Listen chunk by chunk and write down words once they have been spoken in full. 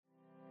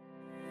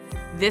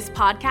This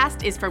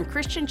podcast is from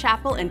Christian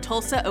Chapel in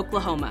Tulsa,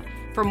 Oklahoma.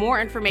 For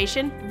more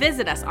information,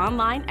 visit us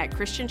online at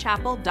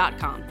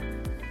christianchapel.com.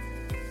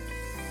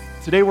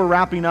 Today we're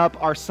wrapping up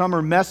our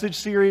summer message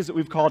series that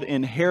we've called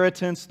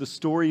Inheritance, the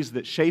Stories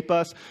That Shape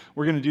Us.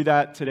 We're going to do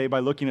that today by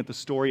looking at the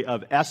story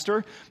of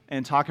Esther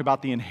and talk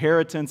about the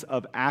inheritance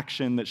of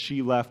action that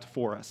she left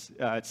for us.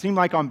 It seemed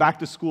like on Back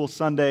to School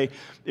Sunday,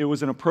 it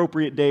was an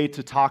appropriate day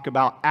to talk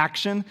about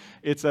action.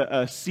 It's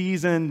a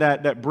season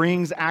that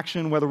brings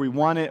action whether we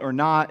want it or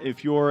not.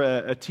 If you're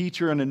a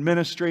teacher, an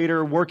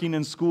administrator, working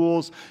in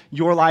schools,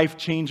 your life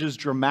changes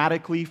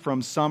dramatically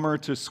from summer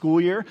to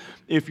school year.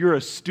 If you're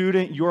a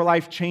student, your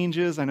life changes.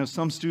 I know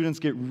some students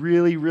get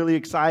really, really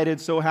excited,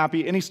 so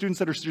happy. Any students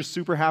that are just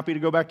super happy to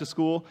go back to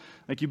school?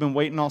 Like you've been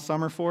waiting all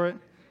summer for it?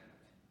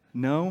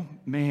 No?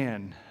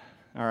 Man.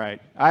 All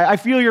right. I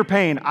feel your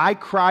pain. I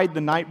cried the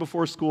night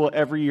before school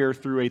every year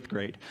through 8th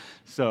grade.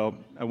 So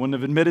I wouldn't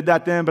have admitted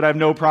that then, but I have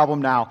no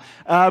problem now.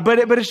 But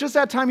it's just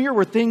that time of year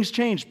where things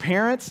change.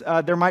 Parents,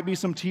 there might be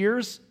some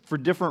tears for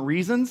different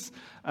reasons.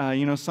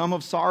 Some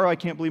of sorrow, I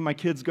can't believe my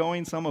kid's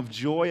going. Some of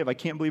joy, I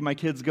can't believe my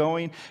kid's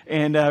going.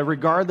 And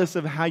regardless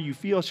of how you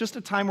feel, it's just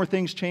a time where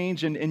things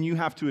change and you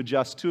have to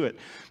adjust to it.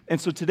 And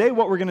so today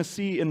what we're going to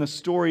see in the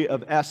story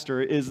of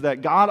Esther is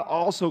that God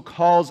also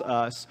calls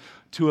us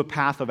to a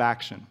path of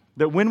action.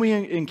 That when we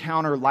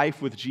encounter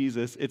life with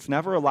Jesus, it's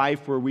never a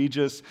life where we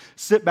just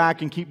sit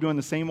back and keep doing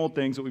the same old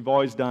things that we've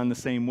always done the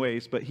same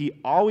ways, but He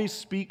always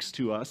speaks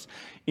to us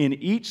in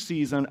each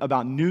season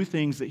about new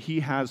things that He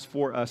has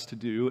for us to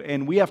do,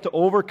 and we have to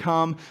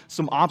overcome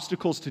some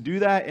obstacles to do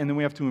that, and then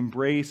we have to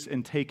embrace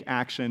and take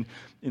action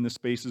in the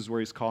spaces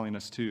where He's calling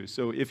us to.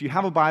 So if you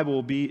have a Bible,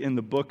 we'll be in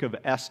the book of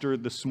Esther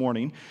this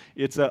morning.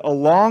 It's a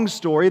long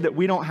story that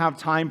we don't have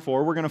time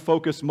for. We're going to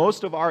focus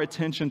most of our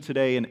attention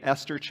today in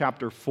Esther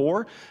chapter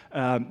 4.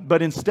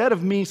 But instead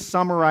of me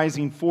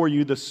summarizing for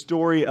you the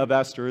story of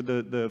Esther,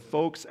 the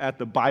folks at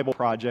the Bible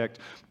Project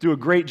do a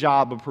great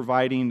job of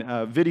providing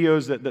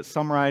videos that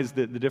summarize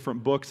the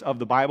different books of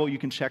the Bible. You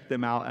can check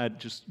them out at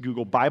just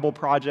Google Bible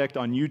Project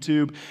on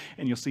YouTube,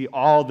 and you'll see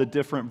all the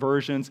different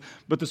versions.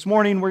 But this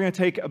morning, we're going to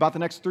take about the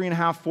next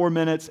 3.5-4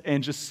 minutes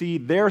and just see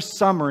their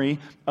summary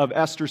of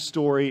Esther's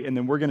story, and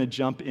then we're going to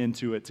jump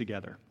into it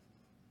together.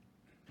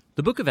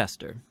 The book of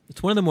Esther,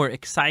 it's one of the more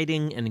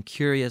exciting and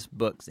curious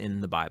books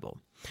in the Bible.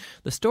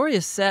 The story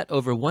is set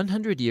over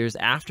 100 years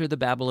after the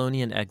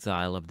Babylonian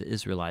exile of the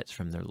Israelites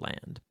from their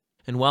land.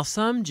 And while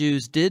some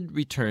Jews did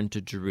return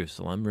to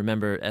Jerusalem,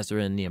 remember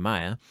Ezra and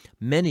Nehemiah,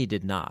 many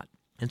did not.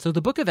 And so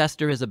the book of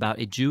Esther is about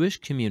a Jewish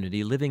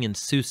community living in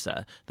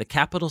Susa, the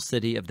capital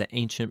city of the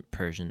ancient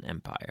Persian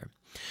Empire.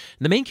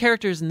 The main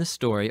characters in this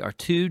story are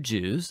two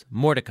Jews,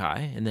 Mordecai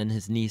and then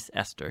his niece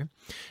Esther.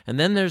 And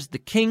then there's the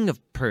king of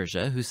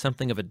Persia, who's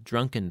something of a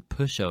drunken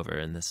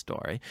pushover in this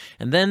story.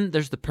 And then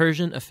there's the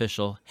Persian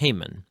official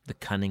Haman, the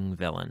cunning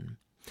villain.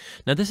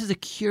 Now, this is a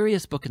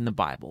curious book in the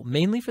Bible,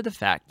 mainly for the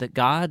fact that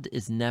God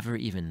is never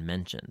even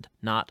mentioned,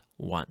 not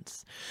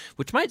once,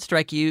 which might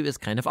strike you as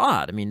kind of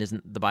odd. I mean,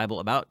 isn't the Bible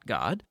about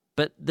God?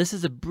 But this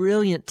is a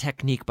brilliant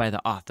technique by the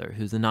author,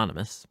 who's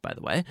anonymous, by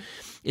the way.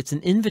 It's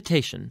an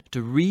invitation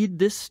to read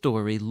this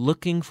story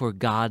looking for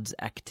God's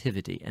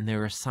activity, and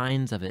there are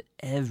signs of it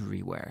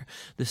everywhere.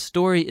 The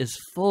story is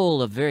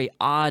full of very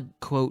odd,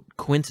 quote,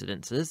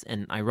 coincidences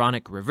and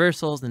ironic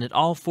reversals, and it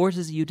all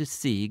forces you to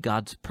see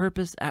God's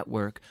purpose at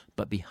work,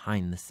 but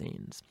behind the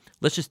scenes.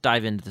 Let's just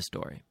dive into the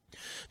story.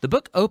 The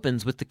book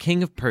opens with the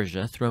king of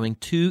Persia throwing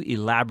 2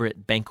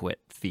 elaborate banquet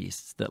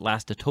feasts that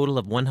last a total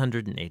of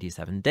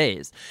 187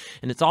 days,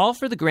 and it's all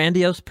for the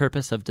grandiose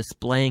purpose of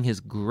displaying his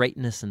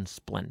greatness and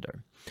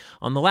splendor.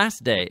 On the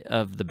last day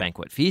of the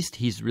banquet feast,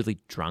 he's really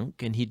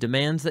drunk, and he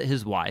demands that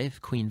his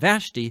wife, Queen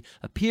Vashti,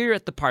 appear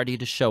at the party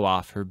to show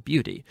off her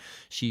beauty.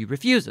 She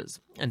refuses,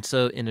 and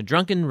so in a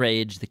drunken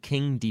rage, the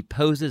king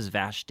deposes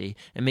Vashti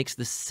and makes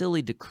the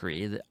silly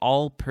decree that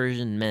all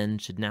Persian men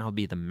should now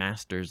be the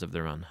masters of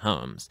their own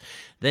homes.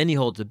 Then he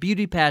holds a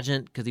beauty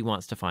pageant because he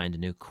wants to find a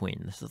new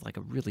queen. This is like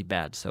a really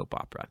bad soap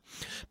opera.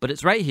 But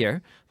it's right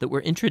here that we're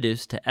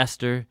introduced to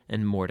Esther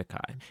and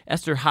Mordecai.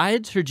 Esther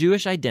hides her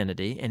Jewish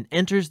identity and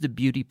enters the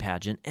beauty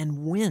pageant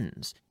and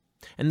wins.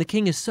 And the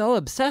king is so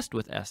obsessed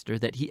with Esther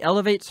that he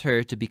elevates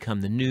her to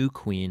become the new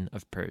queen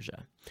of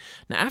Persia.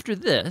 Now, after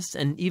this,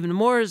 and even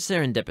more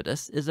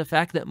serendipitous, is the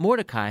fact that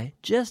Mordecai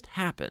just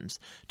happens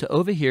to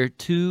overhear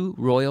 2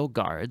 royal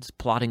guards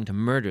plotting to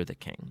murder the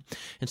king.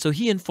 And so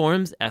he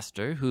informs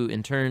Esther, who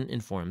in turn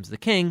informs the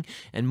king,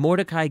 and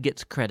Mordecai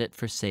gets credit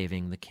for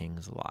saving the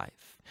king's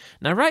life.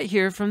 Now, right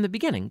here from the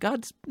beginning,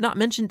 God's not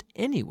mentioned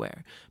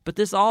anywhere, but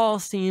this all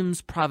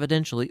seems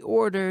providentially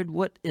ordered.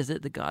 What is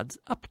it that God's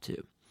up to?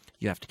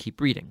 You have to keep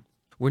reading.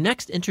 We're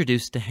next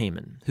introduced to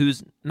Haman,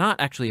 who's not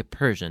actually a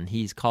Persian.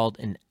 He's called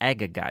an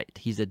Agagite.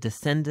 He's a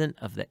descendant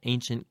of the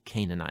ancient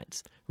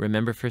Canaanites.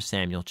 Remember 1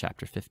 Samuel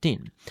chapter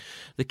 15.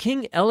 The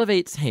king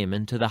elevates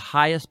Haman to the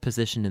highest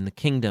position in the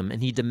kingdom,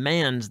 and he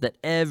demands that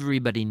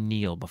everybody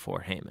kneel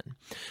before Haman.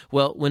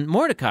 Well, when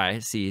Mordecai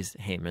sees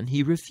Haman,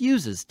 he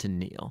refuses to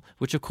kneel,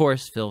 which of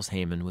course fills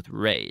Haman with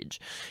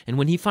rage. And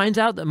when he finds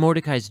out that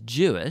Mordecai's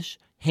Jewish,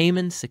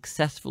 Haman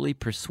successfully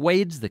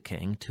persuades the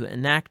king to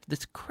enact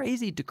this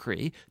crazy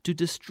decree to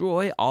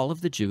destroy all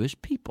of the Jewish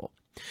people.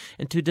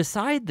 And to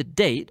decide the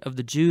date of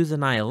the Jews'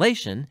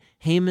 annihilation,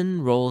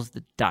 Haman rolls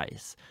the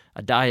dice.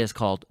 A die is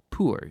called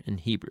pur in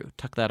Hebrew.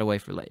 Tuck that away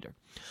for later.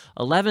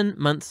 11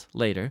 months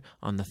later,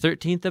 on the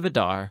 13th of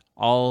Adar,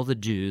 all the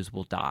Jews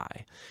will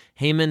die.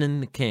 Haman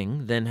and the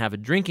king then have a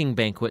drinking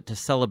banquet to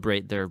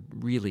celebrate their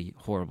really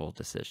horrible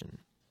decision.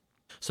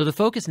 So the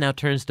focus now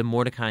turns to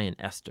Mordecai and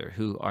Esther,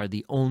 who are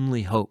the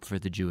only hope for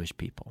the Jewish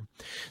people.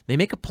 They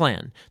make a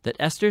plan that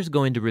Esther's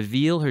going to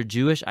reveal her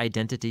Jewish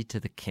identity to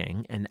the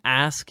king and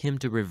ask him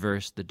to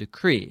reverse the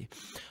decree.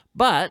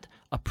 But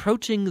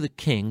approaching the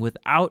king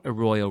without a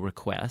royal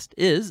request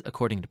is,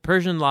 according to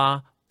Persian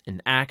law,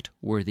 an act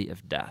worthy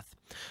of death.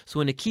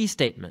 So in a key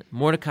statement,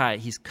 Mordecai,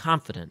 he's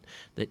confident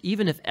that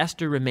even if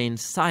Esther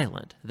remains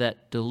silent,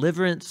 that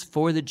deliverance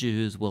for the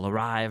Jews will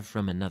arrive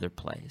from another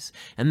place.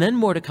 And then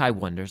Mordecai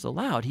wonders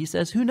aloud. He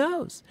says, who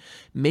knows?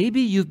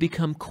 Maybe you've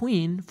become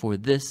queen for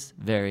this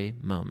very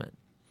moment.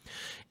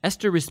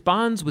 Esther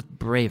responds with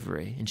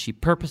bravery, and she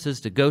purposes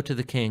to go to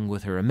the king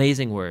with her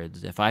amazing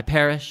words, if I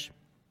perish,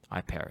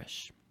 I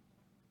perish.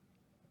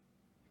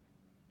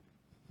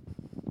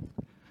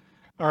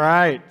 All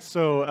right,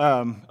 so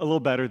a little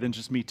better than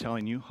just me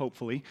telling you,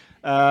 hopefully.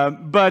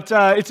 But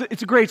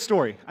it's a great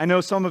story. I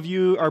know some of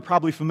you are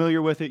probably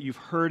familiar with it. You've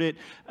heard it,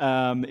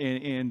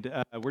 and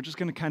we're just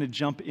going to kind of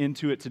jump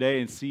into it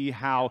today and see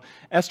how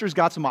Esther's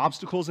got some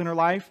obstacles in her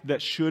life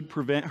that should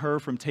prevent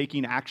her from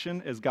taking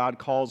action as God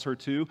calls her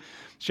to.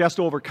 She has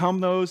to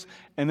overcome those,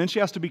 and then she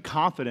has to be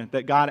confident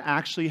that God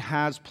actually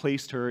has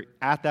placed her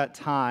at that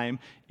time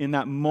in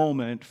that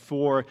moment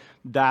for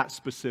that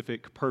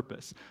specific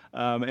purpose.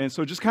 And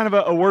so just kind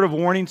of a word of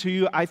warning to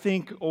you. I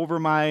think over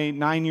my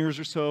 9 years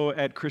or so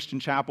at Christian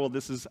Chapel,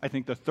 this is, I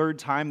think, the third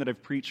time that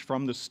I've preached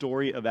from the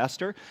story of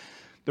Esther.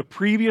 The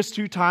previous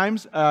 2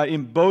 times,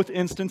 in both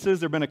instances,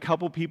 there have been a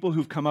couple people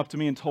who've come up to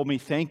me and told me,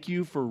 thank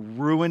you for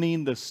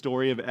ruining the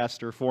story of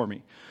Esther for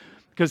me.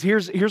 Because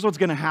here's what's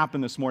going to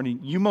happen this morning.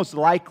 You most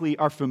likely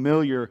are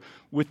familiar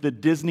with the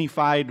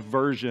Disney-fied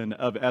version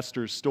of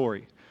Esther's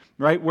story,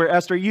 right? Where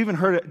Esther, you even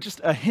heard just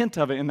a hint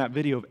of it in that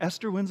video of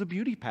Esther wins a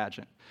beauty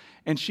pageant.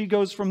 And she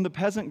goes from the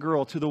peasant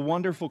girl to the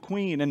wonderful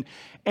queen.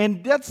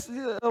 And that's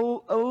a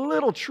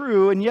little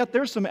true, and yet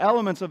there's some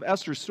elements of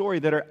Esther's story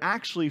that are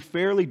actually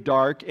fairly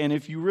dark, and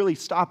if you really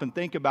stop and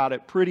think about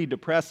it, pretty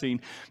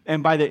depressing.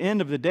 And by the end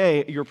of the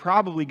day, you're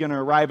probably going to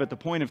arrive at the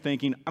point of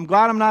thinking, I'm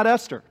glad I'm not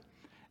Esther,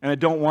 and I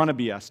don't want to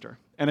be Esther.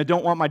 And I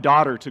don't want my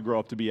daughter to grow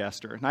up to be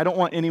Esther. And I don't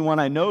want anyone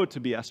I know to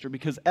be Esther,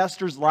 because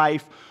Esther's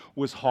life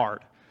was hard.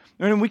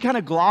 And we kind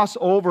of gloss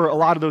over a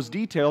lot of those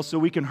details so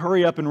we can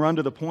hurry up and run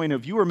to the point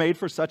of you were made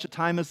for such a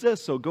time as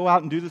this, so go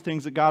out and do the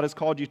things that God has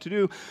called you to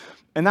do.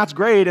 And that's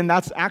great, and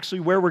that's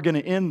actually where we're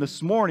going to end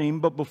this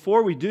morning. But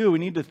before we do, we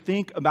need to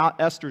think about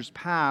Esther's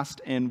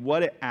past and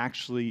what it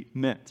actually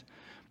meant.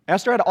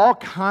 Esther had all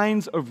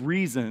kinds of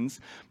reasons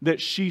that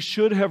she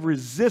should have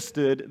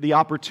resisted the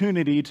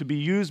opportunity to be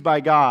used by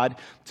God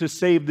to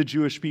save the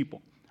Jewish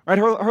people. Right?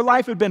 Her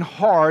life had been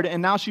hard,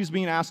 and now she's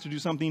being asked to do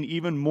something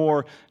even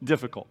more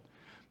difficult.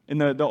 In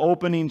the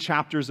opening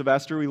chapters of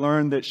Esther, we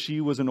learned that she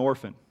was an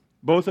orphan.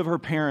 Both of her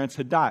parents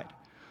had died.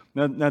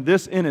 Now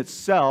this in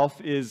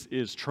itself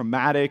is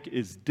traumatic,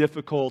 is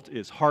difficult,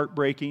 is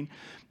heartbreaking.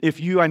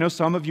 I know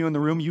some of you in the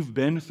room, you've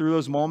been through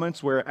those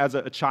moments where as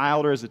a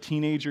child or as a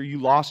teenager, you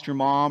lost your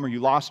mom or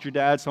you lost your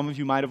dad. Some of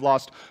you might have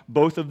lost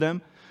both of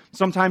them.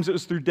 Sometimes it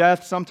was through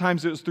death.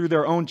 Sometimes it was through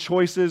their own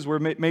choices where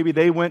maybe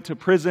they went to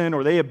prison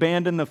or they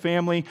abandoned the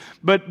family.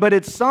 But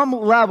at some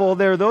level,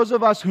 there are those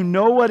of us who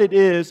know what it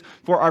is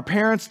for our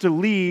parents to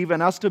leave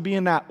and us to be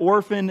in that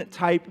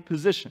orphan-type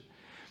position.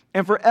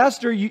 And for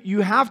Esther,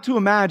 you have to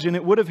imagine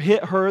it would have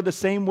hit her the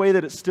same way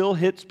that it still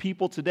hits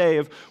people today.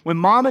 If when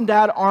mom and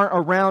dad aren't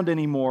around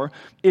anymore,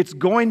 it's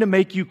going to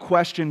make you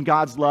question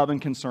God's love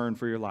and concern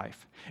for your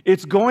life.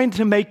 It's going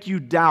to make you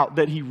doubt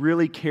that He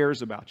really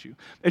cares about you.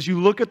 As you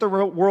look at the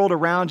world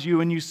around you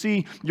and you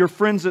see your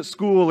friends at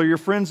school or your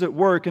friends at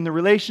work and the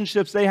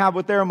relationships they have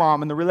with their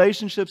mom and the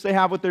relationships they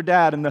have with their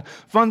dad and the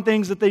fun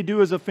things that they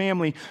do as a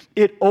family,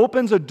 it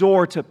opens a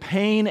door to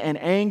pain and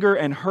anger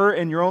and hurt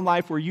in your own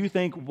life where you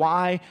think,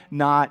 why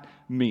not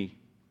me?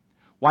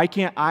 Why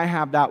can't I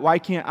have that? Why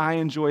can't I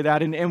enjoy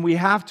that? And we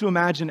have to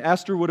imagine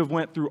Esther would have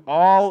went through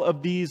all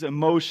of these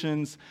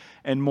emotions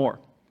and more.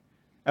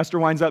 Esther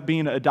winds up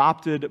being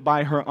adopted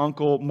by her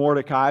uncle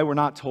Mordecai. We're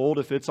not told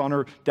if it's on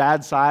her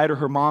dad's side or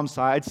her mom's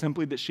side,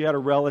 simply that she had a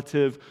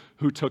relative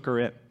who took her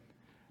in.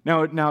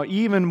 Now,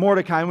 even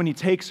Mordecai, when he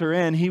takes her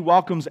in, he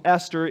welcomes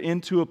Esther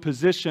into a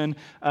position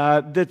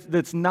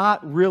that's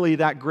not really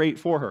that great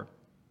for her.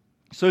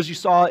 So as you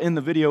saw in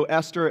the video,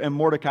 Esther and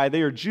Mordecai,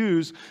 they are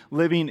Jews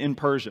living in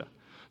Persia.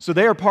 So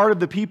they are part of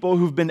the people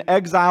who've been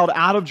exiled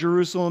out of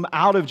Jerusalem,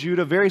 out of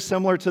Judah, very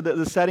similar to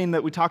the setting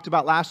that we talked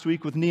about last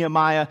week with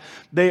Nehemiah.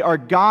 They are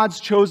God's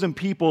chosen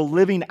people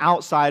living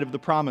outside of the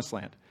promised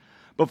land.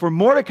 But for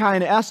Mordecai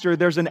and Esther,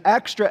 there's an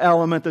extra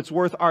element that's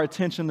worth our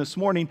attention this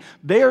morning.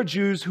 They are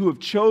Jews who have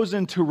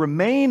chosen to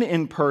remain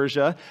in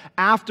Persia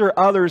after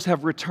others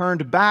have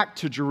returned back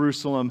to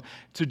Jerusalem,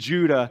 to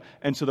Judah,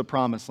 and to the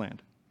promised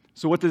land.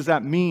 So what does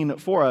that mean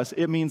for us?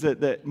 It means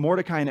that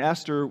Mordecai and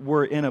Esther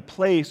were in a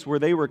place where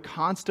they were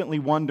constantly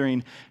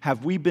wondering,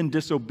 have we been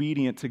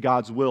disobedient to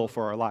God's will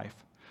for our life?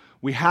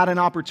 We had an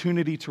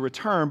opportunity to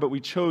return, but we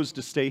chose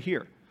to stay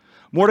here.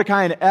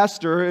 Mordecai and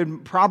Esther,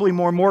 and probably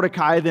more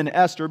Mordecai than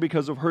Esther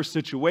because of her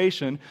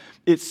situation,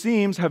 it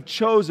seems have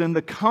chosen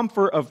the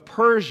comfort of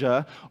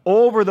Persia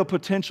over the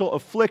potential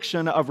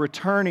affliction of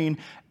returning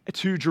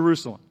to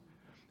Jerusalem.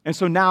 And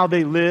so now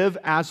they live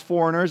as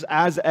foreigners,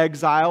 as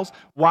exiles,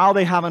 while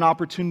they have an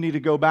opportunity to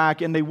go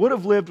back. And they would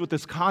have lived with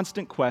this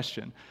constant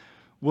question,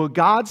 will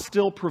God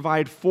still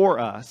provide for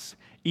us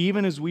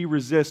even as we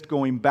resist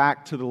going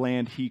back to the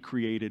land He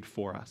created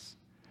for us?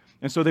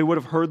 And so they would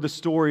have heard the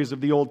stories of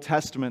the Old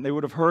Testament. They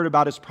would have heard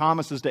about His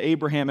promises to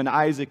Abraham and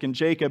Isaac and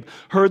Jacob,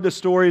 heard the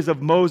stories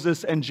of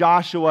Moses and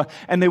Joshua,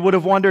 and they would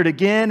have wondered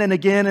again and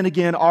again and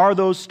again, are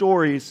those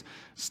stories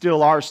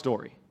still our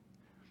story?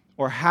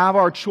 Or have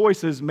our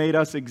choices made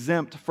us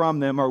exempt from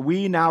them? Are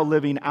we now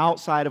living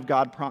outside of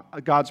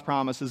God's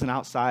promises and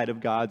outside of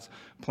God's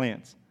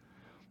plans?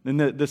 In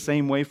the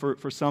same way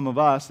for some of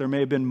us, there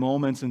may have been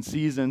moments and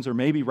seasons, or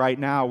maybe right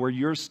now, where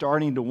you're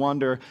starting to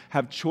wonder,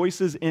 have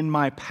choices in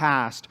my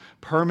past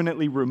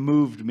permanently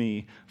removed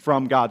me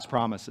from God's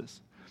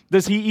promises?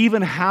 Does He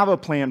even have a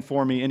plan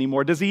for me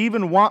anymore? Does He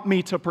even want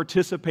me to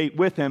participate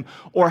with Him?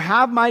 Or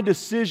have my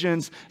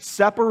decisions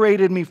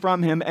separated me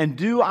from Him, and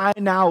do I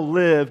now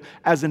live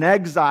as an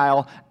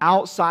exile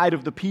outside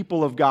of the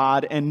people of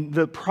God, and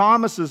the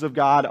promises of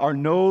God are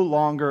no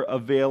longer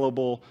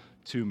available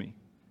to me?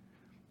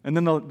 And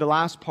then the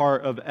last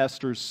part of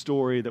Esther's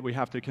story that we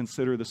have to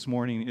consider this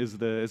morning is,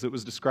 as it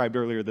was described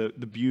earlier, the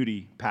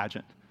beauty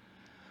pageant.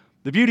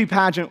 The beauty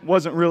pageant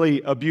wasn't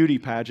really a beauty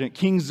pageant.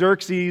 King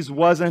Xerxes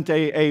wasn't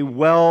a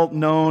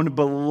well-known,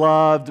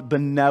 beloved,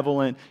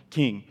 benevolent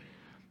king.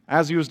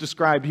 As he was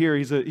described here,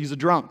 he's a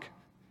drunk,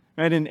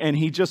 right? And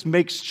he just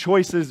makes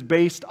choices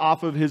based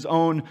off of his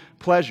own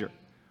pleasure.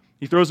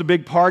 He throws a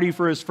big party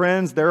for his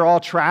friends. They're all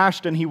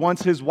trashed, and he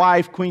wants his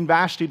wife, Queen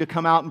Vashti, to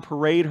come out and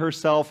parade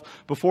herself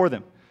before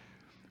them.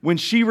 When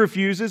she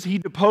refuses, he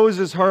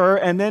deposes her,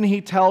 and then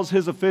he tells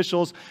his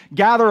officials,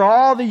 gather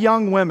all the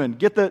young women,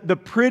 get the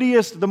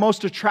prettiest, the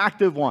most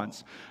attractive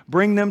ones,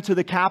 bring them to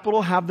the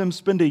capital, have them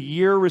spend a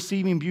year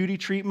receiving beauty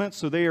treatment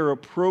so they are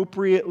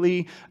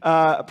appropriately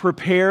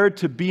prepared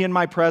to be in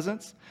my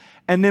presence,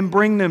 and then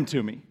bring them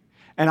to me.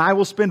 And I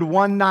will spend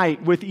one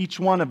night with each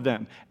one of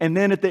them. And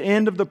then at the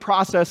end of the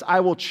process,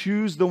 I will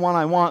choose the one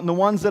I want. And the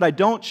ones that I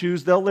don't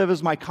choose, they'll live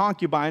as my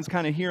concubines,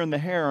 kind of here in the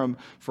harem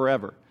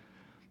forever.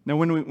 Now,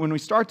 when we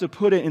start to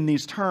put it in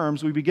these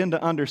terms, we begin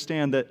to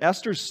understand that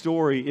Esther's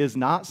story is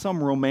not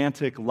some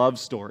romantic love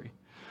story,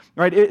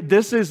 right?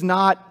 This is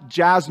not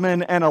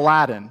Jasmine and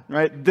Aladdin,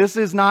 right? This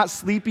is not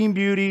Sleeping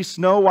Beauty,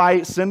 Snow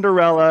White,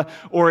 Cinderella,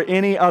 or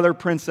any other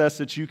princess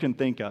that you can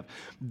think of.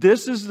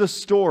 This is the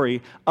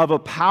story of a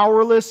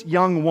powerless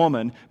young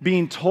woman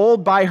being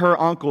told by her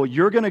uncle,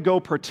 you're going to go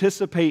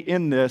participate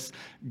in this.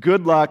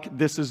 Good luck.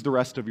 This is the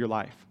rest of your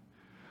life.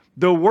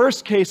 The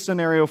worst case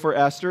scenario for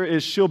Esther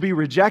is she'll be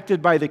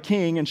rejected by the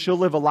king and she'll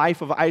live a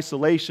life of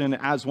isolation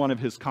as one of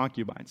his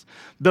concubines.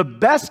 The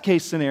best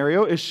case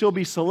scenario is she'll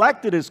be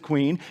selected as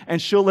queen and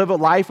she'll live a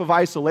life of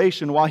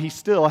isolation while he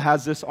still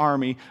has this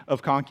army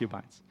of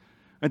concubines.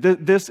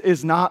 This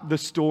is not the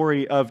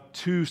story of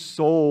two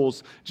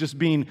souls just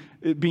being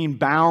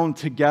bound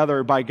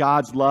together by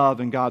God's love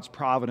and God's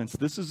providence.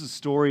 This is a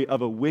story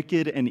of a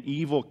wicked and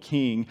evil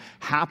king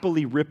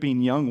happily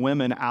ripping young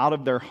women out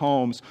of their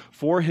homes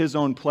for his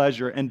own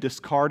pleasure and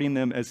discarding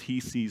them as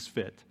he sees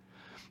fit.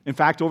 In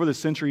fact, over the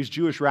centuries,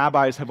 Jewish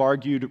rabbis have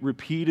argued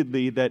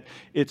repeatedly that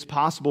it's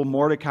possible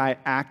Mordecai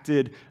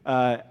acted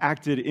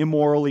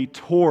immorally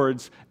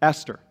towards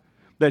Esther.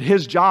 That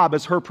his job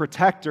as her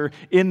protector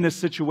in this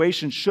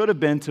situation should have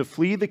been to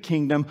flee the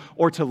kingdom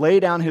or to lay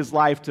down his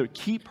life to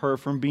keep her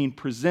from being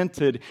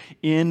presented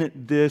in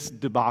this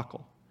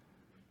debacle.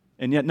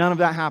 And yet none of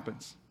that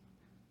happens.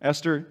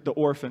 Esther, the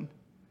orphan,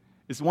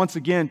 is once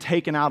again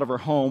taken out of her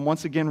home,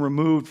 once again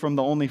removed from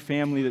the only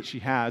family that she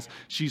has.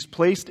 She's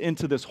placed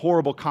into this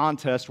horrible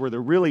contest where there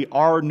really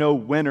are no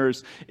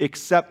winners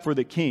except for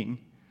the king.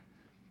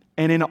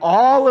 And in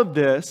all of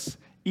this,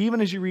 even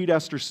as you read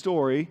Esther's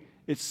story,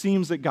 it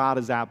seems that God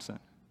is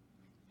absent.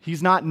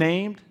 He's not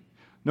named.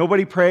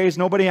 Nobody prays,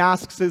 nobody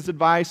asks his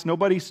advice,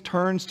 nobody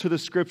turns to the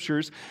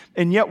scriptures.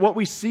 And yet what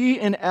we see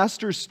in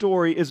Esther's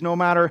story is no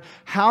matter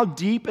how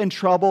deep and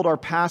troubled our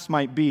past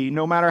might be,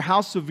 no matter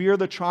how severe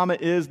the trauma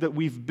is that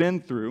we've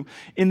been through,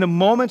 in the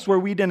moments where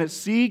we didn't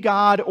see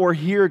God or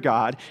hear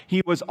God,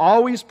 he was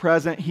always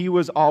present, he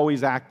was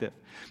always active.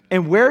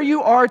 And where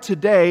you are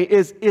today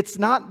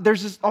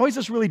there's always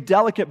this really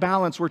delicate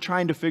balance we're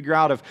trying to figure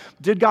out of,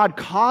 did God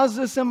cause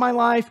this in my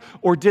life,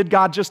 or did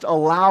God just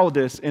allow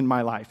this in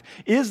my life?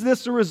 Is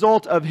this a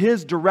result of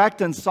his direct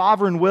and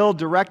sovereign will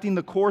directing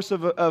the course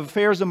of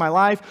affairs in my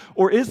life,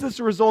 or is this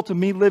a result of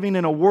me living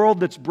in a world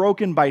that's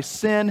broken by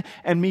sin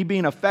and me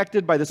being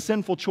affected by the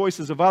sinful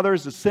choices of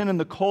others, the sin in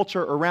the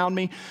culture around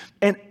me?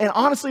 And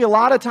honestly, a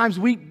lot of times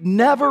we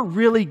never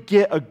really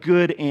get a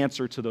good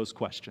answer to those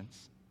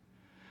questions.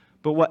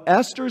 But what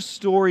Esther's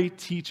story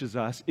teaches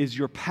us is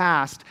your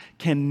past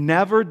can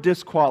never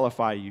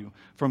disqualify you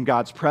from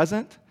God's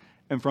present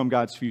and from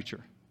God's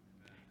future.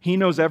 He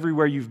knows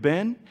everywhere you've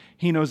been.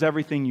 He knows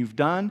everything you've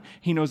done.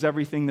 He knows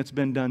everything that's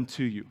been done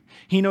to you.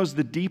 He knows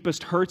the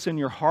deepest hurts in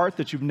your heart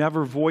that you've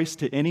never voiced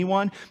to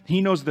anyone.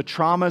 He knows the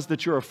traumas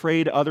that you're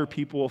afraid other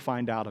people will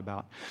find out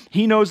about.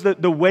 He knows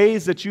that the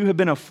ways that you have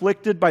been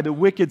afflicted by the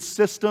wicked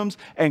systems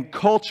and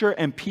culture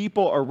and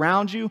people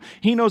around you.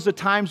 He knows the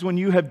times when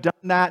you have done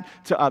that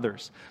to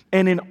others.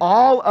 And in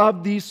all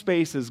of these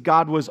spaces,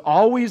 God was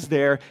always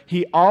there.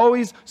 He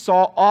always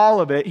saw all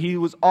of it. He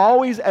was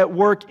always at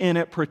work in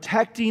it,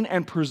 protecting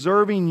and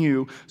preserving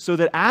you, so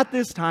that at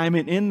this time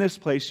and in this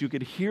place, you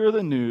could hear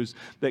the news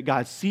that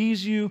God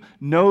sees you,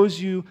 knows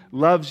you,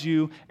 loves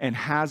you, and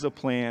has a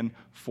plan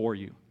for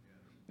you.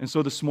 And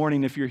so this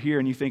morning, if you're here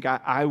and you think,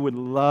 I would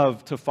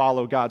love to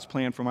follow God's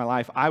plan for my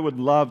life. I would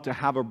love to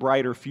have a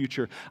brighter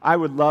future. I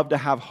would love to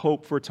have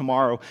hope for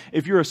tomorrow.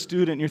 If you're a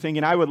student and you're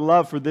thinking, I would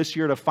love for this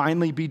year to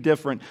finally be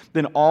different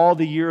than all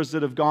the years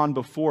that have gone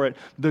before it,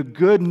 the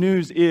good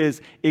news is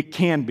it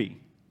can be.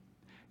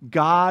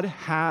 God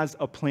has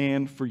a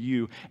plan for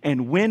you.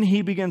 And when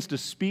he begins to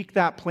speak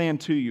that plan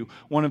to you,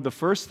 one of the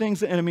first things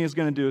the enemy is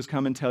going to do is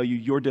come and tell you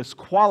you're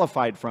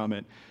disqualified from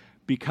it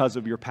because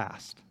of your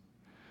past.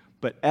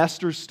 But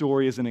Esther's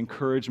story is an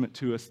encouragement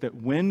to us that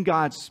when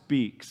God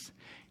speaks,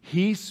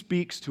 he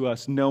speaks to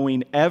us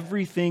knowing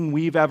everything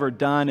we've ever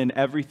done and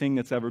everything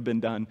that's ever been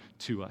done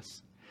to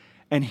us.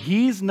 And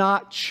he's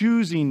not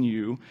choosing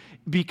you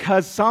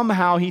because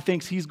somehow he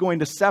thinks he's going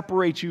to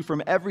separate you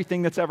from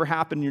everything that's ever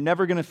happened. You're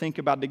never going to think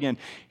about it again.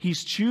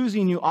 He's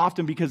choosing you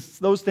often because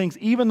those things,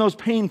 even those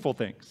painful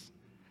things,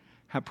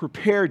 have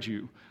prepared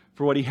you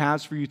for what he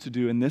has for you to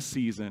do in this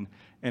season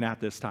and at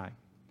this time.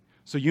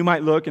 So you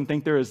might look and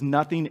think there is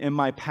nothing in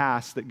my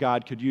past that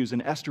God could use.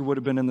 And Esther would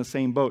have been in the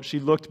same boat. She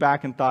looked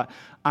back and thought,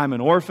 I'm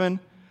an orphan.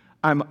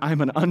 I'm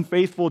an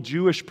unfaithful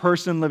Jewish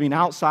person living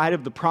outside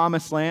of the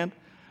promised land.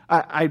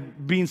 I'm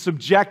being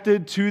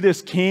subjected to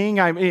this king.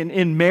 I'm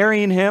in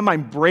marrying him.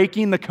 I'm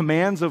breaking the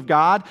commands of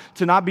God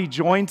to not be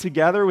joined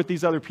together with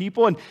these other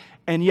people.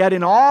 And yet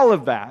in all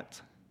of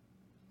that,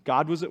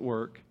 God was at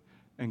work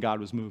and God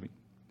was moving.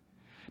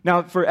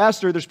 Now, for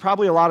Esther, there's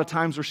probably a lot of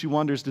times where she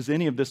wonders, does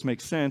any of this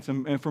make sense?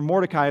 And for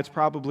Mordecai, it's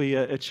probably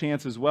a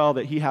chance as well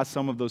that he has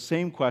some of those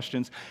same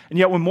questions. And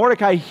yet when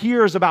Mordecai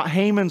hears about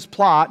Haman's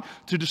plot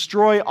to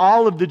destroy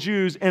all of the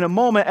Jews, in a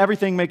moment,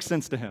 everything makes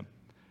sense to him.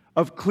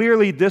 Of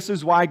clearly, this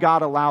is why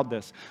God allowed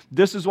this.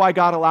 This is why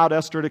God allowed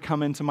Esther to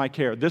come into my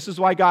care. This is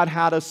why God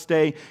had us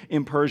stay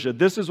in Persia.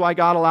 This is why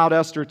God allowed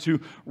Esther to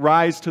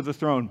rise to the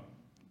throne,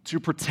 to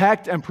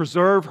protect and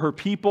preserve her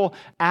people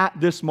at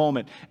this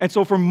moment. And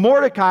so for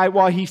Mordecai,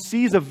 while he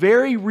sees a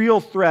very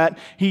real threat,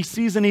 he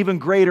sees an even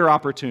greater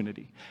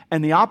opportunity.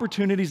 And the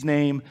opportunity's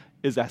name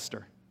is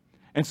Esther.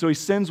 And so he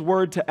sends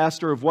word to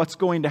Esther of what's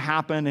going to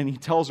happen, and he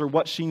tells her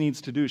what she needs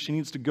to do. She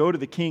needs to go to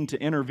the king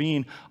to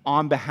intervene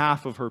on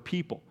behalf of her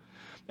people.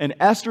 And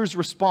Esther's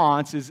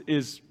response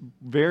is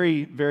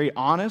very, very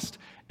honest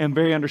and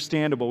very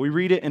understandable. We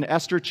read it in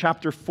Esther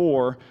chapter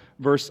 4,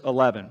 verse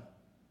 11.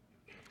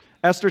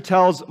 Esther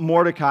tells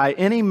Mordecai,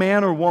 any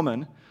man or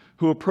woman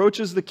who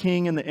approaches the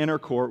king in the inner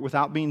court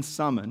without being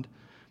summoned,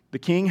 the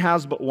king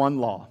has but one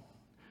law,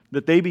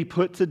 that they be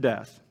put to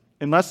death,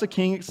 unless the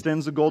king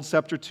extends the gold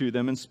scepter to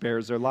them and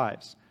spares their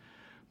lives.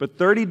 But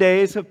 30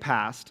 days have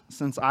passed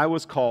since I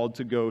was called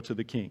to go to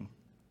the king.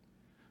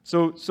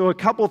 So a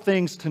couple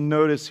things to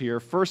notice here.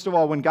 First of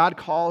all, when God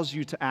calls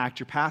you to act,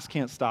 your past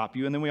can't stop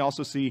you. And then we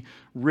also see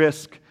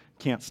risk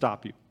can't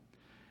stop you.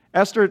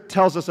 Esther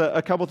tells us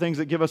a couple things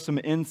that give us some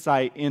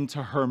insight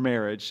into her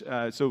marriage.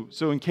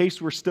 So in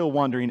case we're still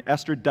wondering,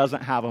 Esther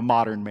doesn't have a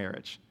modern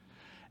marriage.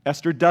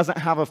 Esther doesn't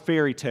have a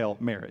fairy tale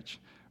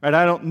marriage. Right?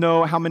 I don't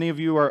know how many of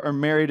you are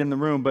married in the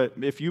room, but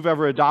if you've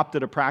ever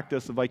adopted a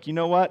practice of like, you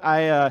know what,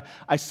 I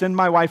send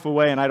my wife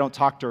away and I don't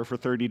talk to her for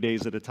 30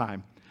 days at a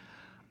time,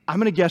 I'm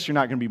going to guess you're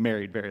not going to be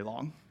married very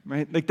long.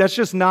 Right? Like that's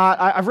just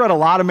not, I've read a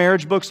lot of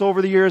marriage books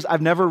over the years.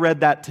 I've never read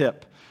that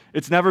tip.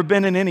 It's never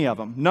been in any of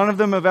them. None of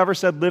them have ever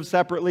said live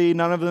separately.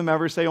 None of them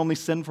ever say only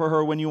send for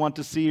her when you want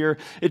to see her.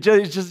 It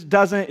just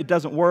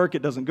doesn't work.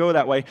 It doesn't go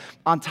that way.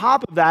 On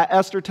top of that,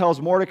 Esther tells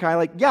Mordecai,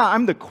 like, yeah,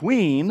 I'm the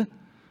queen,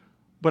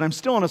 but I'm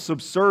still in a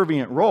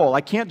subservient role.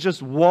 I can't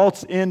just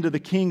waltz into the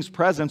king's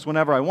presence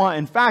whenever I want.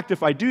 In fact,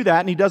 if I do that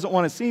and he doesn't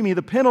want to see me,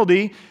 the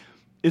penalty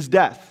is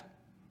death.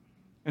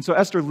 And so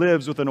Esther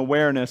lives with an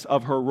awareness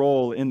of her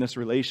role in this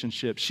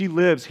relationship. She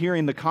lives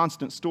hearing the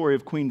constant story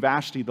of Queen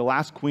Vashti, the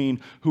last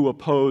queen who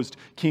opposed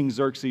King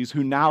Xerxes,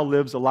 who now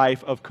lives a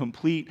life of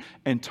complete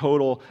and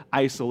total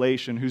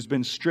isolation, who's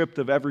been stripped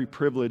of every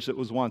privilege that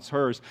was once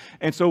hers.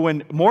 And so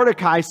when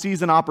Mordecai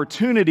sees an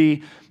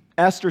opportunity,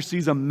 Esther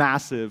sees a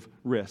massive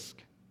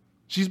risk.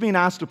 She's being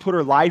asked to put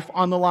her life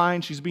on the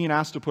line. She's being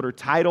asked to put her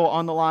title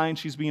on the line.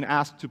 She's being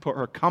asked to put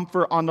her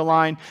comfort on the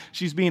line.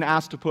 She's being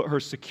asked to put her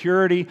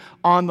security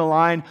on the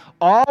line,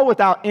 all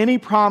without any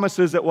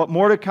promises that what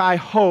Mordecai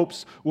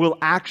hopes will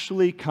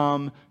actually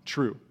come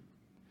true.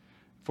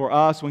 For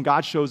us, when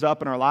God shows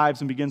up in our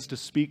lives and begins to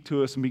speak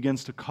to us and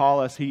begins to call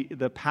us,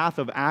 the path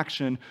of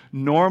action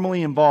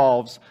normally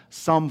involves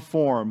some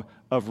form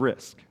of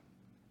risk,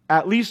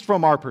 at least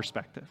from our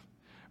perspective.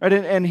 Right,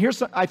 and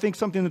here's, I think,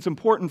 something that's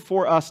important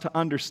for us to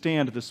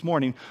understand this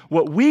morning.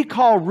 What we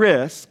call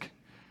risk,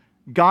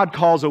 God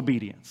calls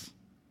obedience.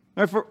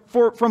 Right,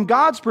 from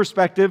God's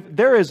perspective,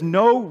 there is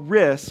no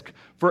risk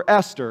for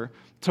Esther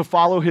to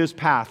follow his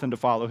path and to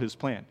follow his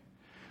plan,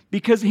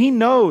 because he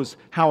knows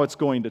how it's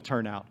going to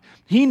turn out.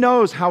 He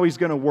knows how he's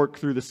going to work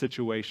through the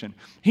situation.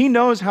 He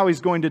knows how he's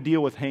going to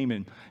deal with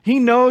Haman. He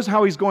knows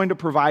how he's going to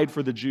provide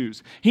for the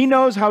Jews. He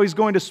knows how he's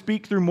going to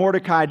speak through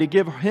Mordecai to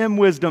give him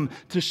wisdom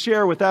to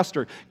share with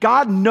Esther.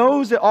 God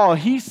knows it all.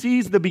 He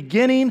sees the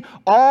beginning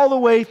all the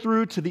way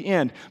through to the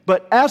end.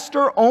 But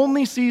Esther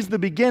only sees the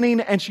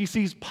beginning, and she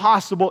sees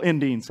possible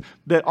endings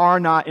that are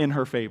not in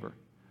her favor.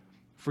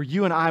 For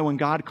you and I, when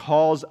God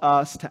calls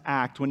us to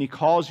act, when he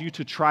calls you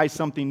to try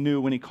something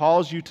new, when he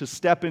calls you to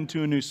step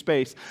into a new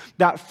space,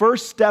 that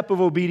first step of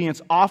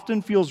obedience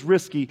often feels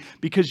risky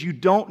because you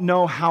don't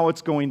know how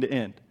it's going to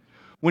end.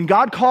 When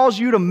God calls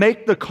you to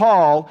make the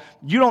call,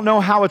 you don't know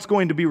how it's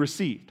going to be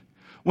received.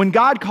 When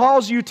God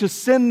calls you to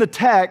send the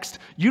text,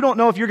 you don't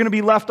know if you're going to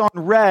be left on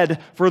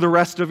red for the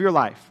rest of your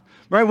life.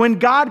 Right? When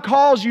God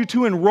calls you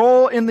to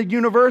enroll in the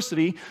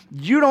university,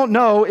 you don't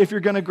know if you're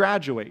going to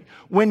graduate.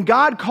 When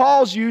God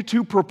calls you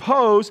to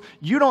propose,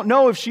 you don't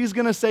know if she's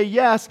going to say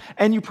yes,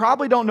 and you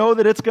probably don't know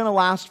that it's going to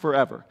last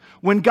forever.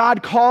 When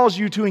God calls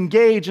you to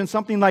engage in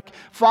something like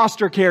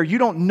foster care, you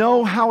don't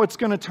know how it's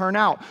going to turn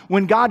out.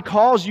 When God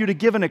calls you to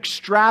give an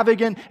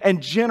extravagant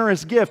and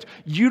generous gift,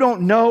 you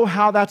don't know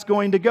how that's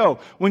going to go.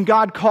 When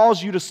God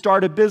calls you to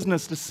start a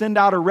business, to send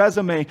out a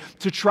resume,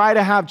 to try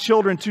to have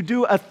children, to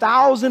do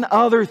 1,000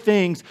 other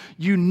things,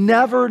 you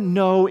never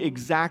know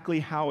exactly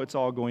how it's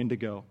all going to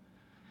go.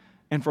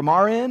 And from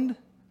our end,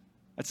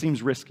 that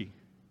seems risky.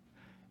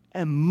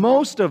 And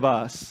most of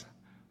us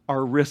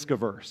are risk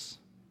averse.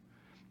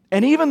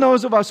 And even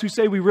those of us who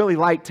say we really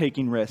like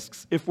taking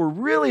risks, if we're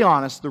really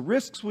honest, the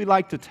risks we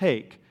like to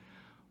take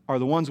are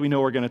the ones we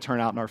know are going to turn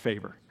out in our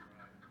favor.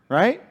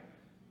 Right?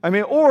 I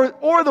mean,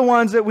 or the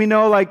ones that we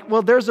know, like,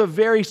 well, there's a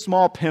very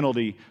small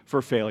penalty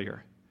for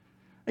failure.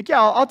 Like,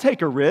 yeah, I'll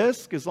take a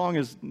risk as long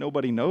as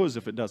nobody knows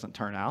if it doesn't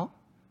turn out.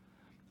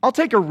 I'll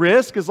take a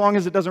risk as long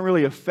as it doesn't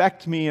really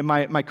affect me in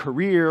my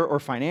career or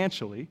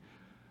financially.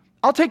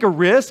 I'll take a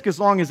risk as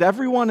long as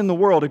everyone in the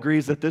world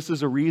agrees that this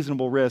is a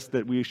reasonable risk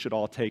that we should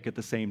all take at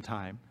the same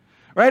time.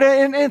 Right?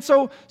 And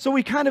so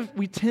we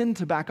tend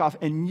to back off.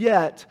 And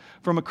yet,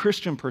 from a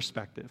Christian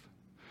perspective,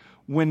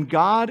 when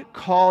God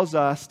calls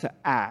us to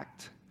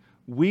act,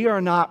 we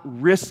are not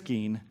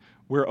risking,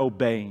 we're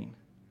obeying.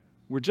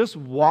 We're just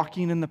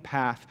walking in the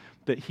path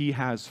that he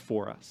has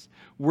for us.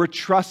 We're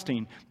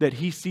trusting that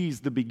he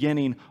sees the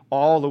beginning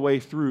all the way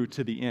through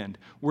to the end.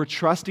 We're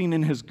trusting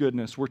in his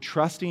goodness. We're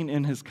trusting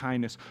in his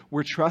kindness.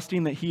 We're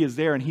trusting that he is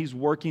there and he's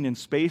working in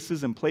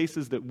spaces and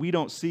places that we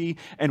don't see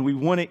and we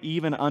wouldn't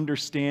even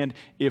understand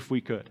if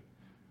we could.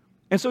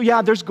 And so,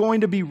 yeah, there's going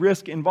to be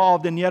risk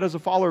involved, and yet as a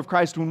follower of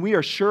Christ, when we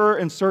are sure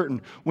and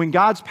certain, when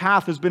God's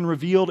path has been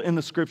revealed in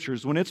the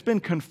Scriptures, when it's been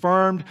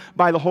confirmed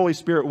by the Holy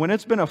Spirit, when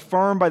it's been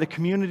affirmed by the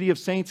community of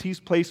saints he's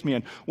placed me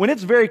in, when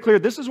it's very clear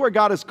this is where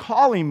God is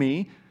calling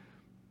me,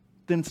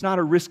 then it's not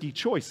a risky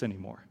choice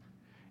anymore.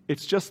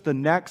 It's just the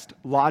next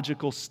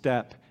logical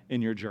step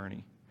in your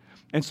journey.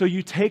 And so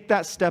you take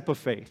that step of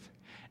faith,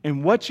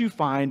 and what you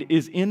find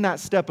is in that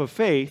step of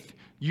faith,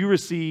 you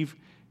receive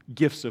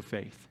gifts of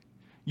faith.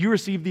 You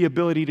receive the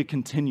ability to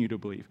continue to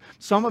believe.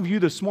 Some of you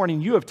this morning,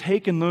 you have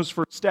taken those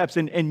first steps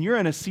and you're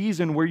in a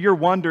season where you're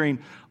wondering,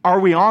 are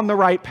we on the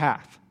right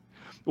path?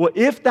 Well,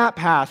 if that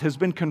path has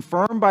been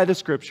confirmed by the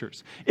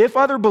Scriptures, if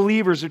other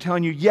believers are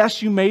telling you,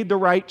 yes, you made the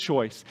right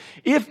choice,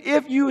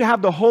 if you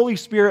have the Holy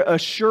Spirit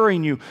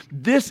assuring you,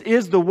 this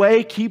is the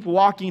way, keep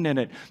walking in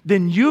it,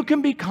 then you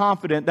can be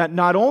confident that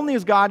not only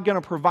is God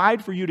going to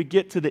provide for you to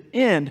get to the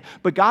end,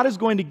 but God is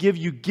going to give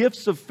you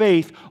gifts of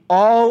faith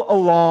all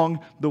along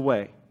the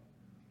way.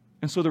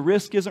 And so the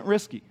risk isn't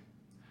risky.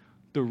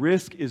 The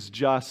risk is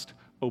just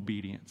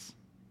obedience.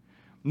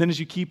 And then as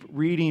you keep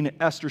reading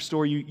Esther's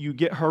story, you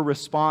get her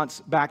response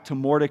back to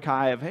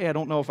Mordecai of, hey, I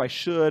don't know if I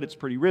should. It's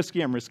pretty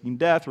risky. I'm risking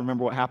death.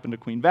 Remember what happened to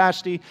Queen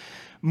Vashti.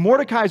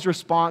 Mordecai's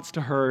response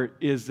to her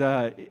is,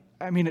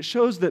 it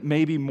shows that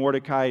maybe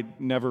Mordecai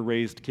never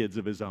raised kids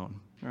of his own,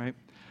 right?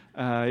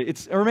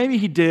 Or maybe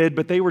he did,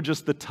 but they were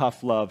just the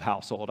tough love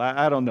household.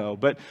 I don't know.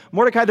 But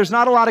Mordecai, there's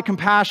not a lot of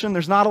compassion.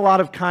 There's not a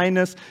lot of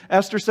kindness.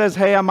 Esther says,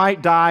 hey, I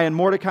might die. And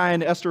Mordecai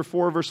in Esther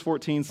 4, verse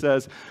 14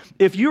 says,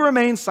 if you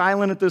remain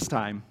silent at this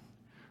time,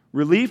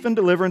 relief and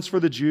deliverance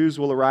for the Jews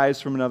will arise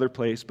from another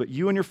place, but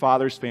you and your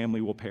father's family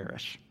will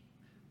perish.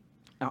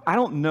 Now, I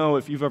don't know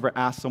if you've ever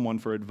asked someone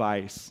for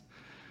advice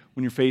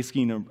when you're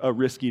facing a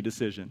risky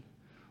decision,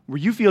 where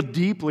you feel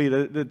deeply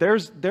that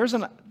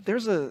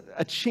there's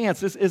a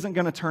chance this isn't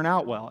going to turn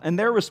out well. And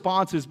their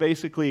response is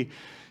basically,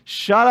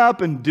 shut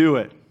up and do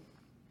it,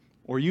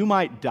 or you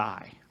might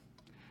die.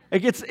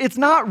 It's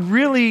not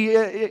really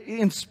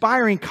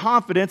inspiring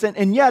confidence,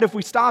 and yet if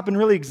we stop and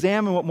really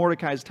examine what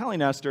Mordecai is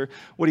telling Esther,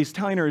 what he's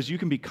telling her is you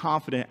can be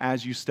confident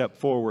as you step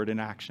forward in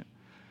action.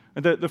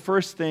 The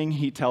first thing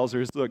he tells her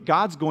is, look,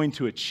 God's going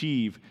to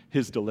achieve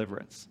his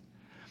deliverance.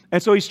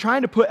 And so he's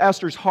trying to put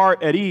Esther's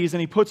heart at ease, and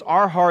he puts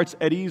our hearts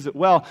at ease as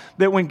well,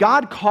 that when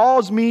God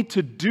calls me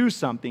to do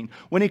something,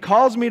 when he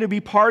calls me to be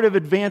part of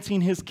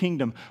advancing his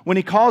kingdom, when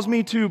he calls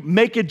me to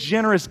make a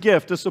generous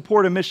gift to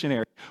support a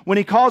missionary, when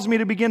he calls me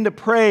to begin to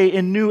pray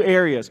in new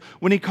areas,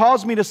 when he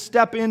calls me to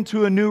step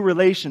into a new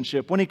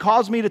relationship, when he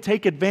calls me to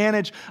take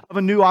advantage of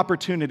a new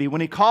opportunity,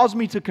 when he calls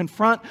me to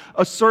confront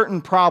a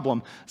certain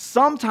problem,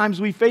 sometimes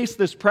we face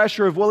this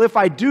pressure of, well, if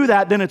I do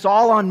that, then it's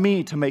all on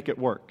me to make it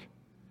work.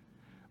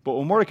 But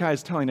what Mordecai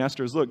is telling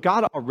Esther is, look,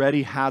 God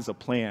already has a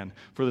plan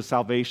for the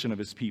salvation of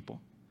his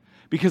people.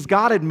 Because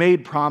God had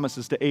made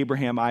promises to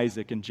Abraham,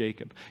 Isaac, and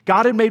Jacob.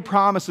 God had made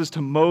promises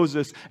to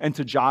Moses and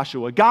to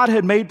Joshua. God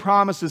had made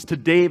promises to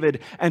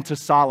David and to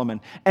Solomon.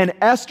 And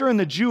Esther and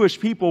the Jewish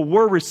people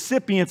were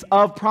recipients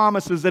of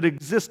promises that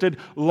existed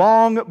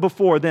long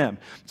before them.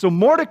 So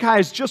Mordecai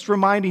is just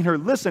reminding her,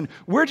 listen,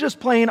 we're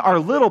just playing our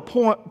little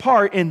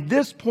part in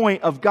this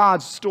point of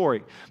God's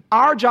story.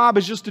 Our job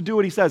is just to do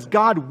what he says.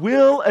 God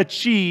will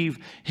achieve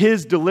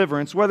his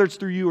deliverance, whether it's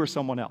through you or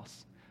someone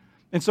else.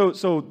 And so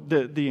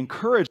the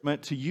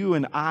encouragement to you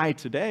and I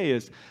today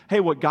is,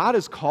 hey, what God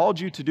has called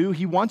you to do,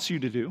 he wants you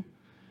to do.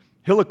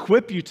 He'll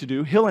equip you to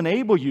do. He'll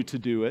enable you to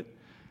do it.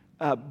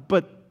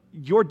 But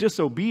your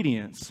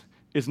disobedience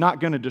is not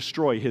going to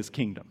destroy his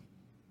kingdom.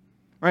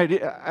 Right?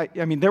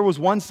 There was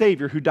one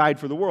Savior who died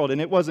for the world,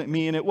 and it wasn't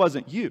me and it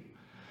wasn't you.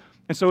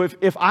 And so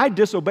if I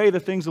disobey the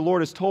things the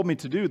Lord has told me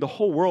to do, the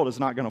whole world is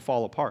not going to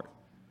fall apart.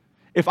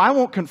 If I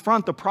won't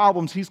confront the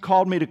problems he's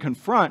called me to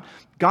confront,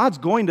 God's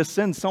going to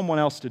send someone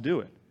else to do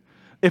it.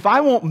 If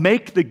I won't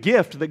make the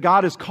gift that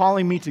God is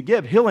calling me to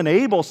give, he'll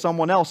enable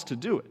someone else to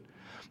do it.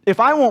 If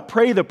I won't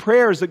pray the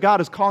prayers that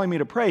God is calling me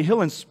to pray,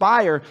 he'll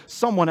inspire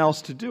someone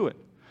else to do it.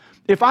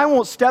 If I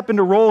won't step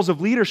into roles of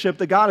leadership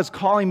that God is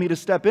calling me to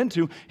step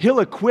into,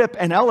 he'll equip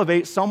and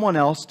elevate someone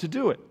else to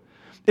do it.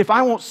 If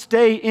I won't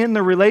stay in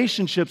the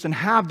relationships and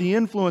have the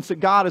influence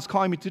that God is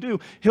calling me to do,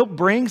 he'll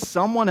bring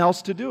someone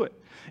else to do it.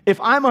 If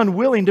I'm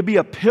unwilling to be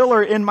a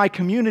pillar in my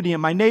community,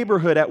 in my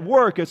neighborhood, at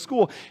work, at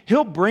school,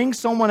 he'll bring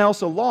someone else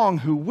along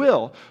who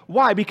will.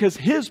 Why? Because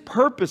his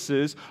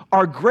purposes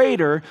are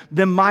greater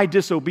than my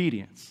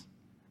disobedience.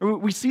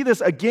 We see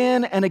this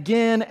again and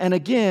again and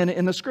again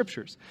in the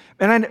scriptures.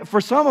 And for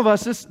some of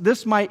us,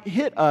 this might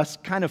hit us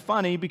kind of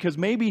funny because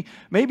maybe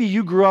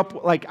you grew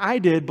up like I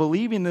did,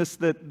 believing this,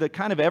 that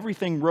kind of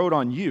everything rode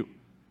on you.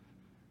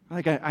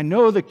 Like, I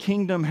know the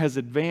kingdom has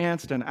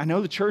advanced, and I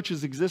know the church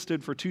has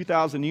existed for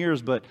 2,000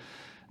 years, but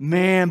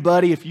man,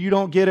 buddy, if you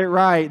don't get it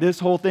right, this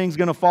whole thing's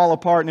going to fall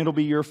apart, and it'll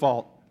be your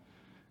fault.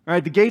 All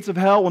right, the gates of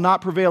hell will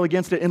not prevail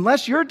against it.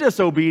 Unless you're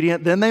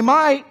disobedient, then they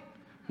might.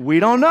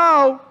 We don't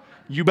know.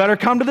 You better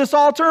come to this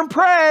altar and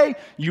pray.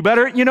 You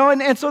better,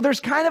 and so there's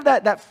kind of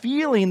that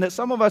feeling that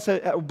some of us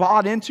have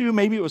bought into.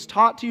 Maybe it was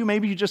taught to you.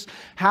 Maybe you just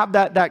have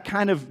that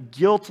kind of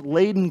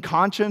guilt-laden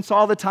conscience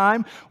all the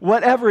time.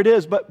 Whatever it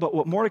is, but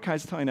what Mordecai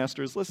is telling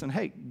Esther is, listen,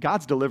 hey,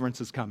 God's deliverance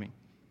is coming.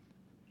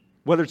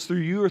 Whether it's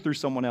through you or through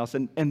someone else.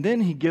 And then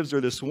he gives her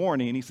this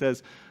warning, and he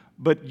says,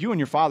 but you and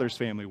your father's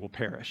family will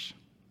perish.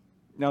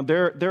 Now,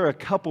 there are a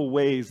couple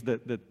ways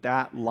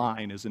that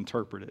line is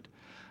interpreted.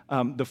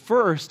 The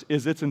first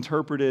is it's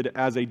interpreted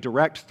as a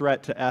direct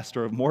threat to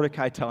Esther of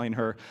Mordecai telling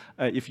her,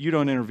 if you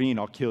don't intervene,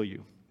 I'll kill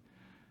you.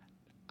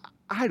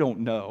 I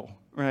don't know,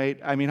 right?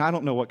 I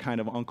don't know what kind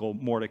of uncle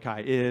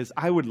Mordecai is.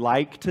 I would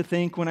like to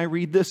think when I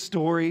read this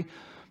story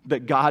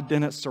that God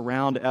didn't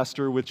surround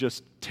Esther with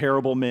just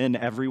terrible men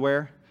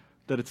everywhere,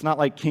 that it's not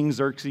like King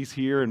Xerxes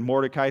here and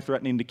Mordecai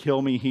threatening to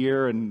kill me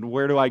here and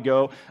where do I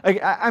go?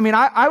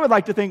 I would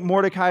like to think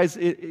Mordecai's,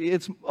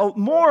 it's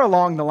more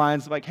along the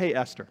lines of like, hey,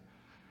 Esther,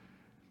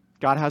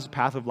 God has a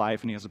path of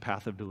life and he has a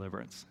path of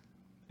deliverance.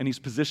 And he's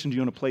positioned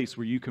you in a place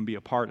where you can be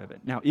a part of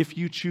it. Now, if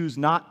you choose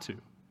not to,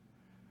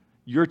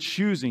 you're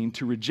choosing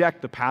to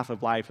reject the path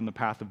of life and the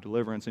path of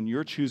deliverance, and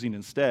you're choosing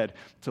instead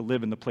to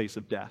live in the place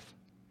of death.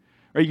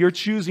 Right? You're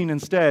choosing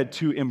instead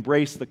to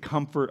embrace the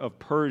comfort of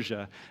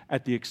Persia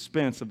at the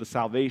expense of the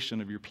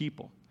salvation of your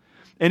people.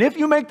 And if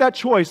you make that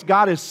choice,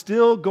 God is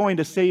still going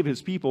to save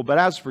his people. But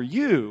as for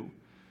you,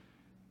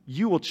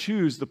 you will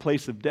choose the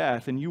place of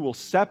death, and you will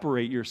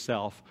separate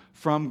yourself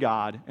from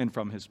God and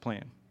from his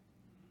plan.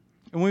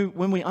 And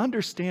when we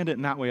understand it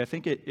in that way, I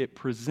think it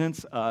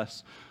presents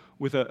us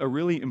with a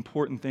really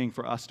important thing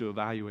for us to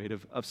evaluate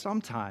of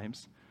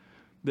sometimes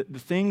the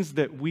things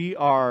that we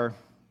are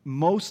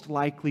most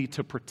likely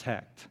to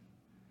protect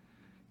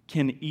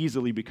can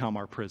easily become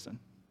our prison.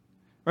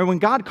 Right? When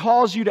God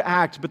calls you to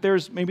act, but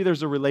maybe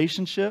there's a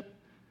relationship,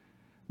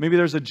 maybe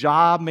there's a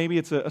job, maybe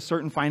it's a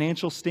certain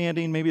financial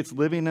standing, maybe it's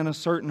living in a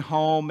certain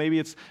home, maybe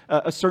it's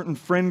a certain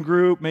friend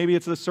group, maybe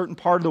it's a certain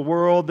part of the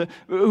world,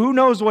 who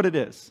knows what it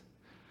is.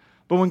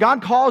 But when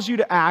God calls you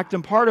to act,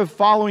 and part of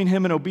following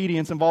him in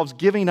obedience involves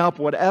giving up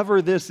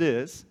whatever this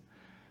is,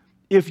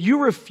 if you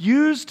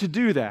refuse to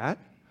do that,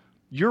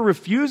 you're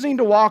refusing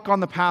to walk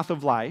on the path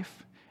of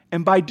life,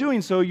 and by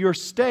doing so, you're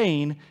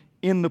staying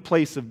in the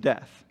place of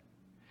death.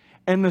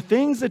 And the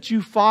things that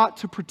you fought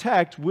to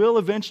protect will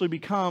eventually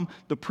become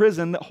the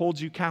prison that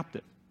holds you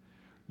captive.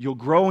 You'll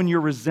grow in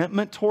your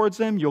resentment towards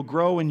them. You'll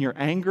grow in your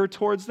anger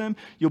towards them.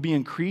 You'll be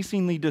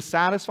increasingly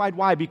dissatisfied.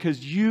 Why?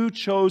 Because you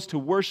chose to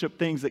worship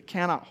things that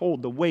cannot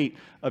hold the weight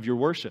of your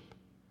worship.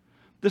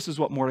 This is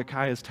what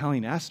Mordecai is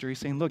telling Esther. He's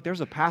saying, look,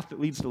 there's a path that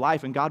leads to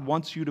life, and God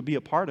wants you to be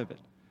a part of it.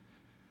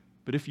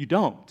 But if you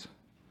don't,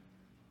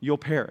 you'll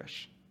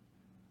perish.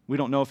 We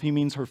don't know if he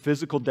means her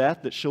physical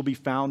death, that she'll be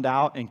found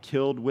out and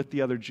killed with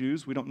the other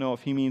Jews. We don't know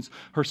if he means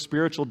her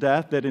spiritual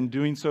death, that in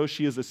doing so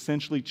she is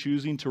essentially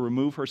choosing to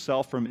remove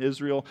herself from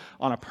Israel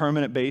on a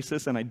permanent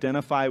basis and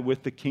identify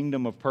with the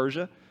kingdom of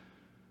Persia.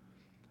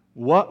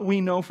 What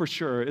we know for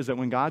sure is that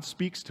when God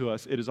speaks to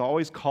us, it is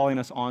always calling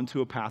us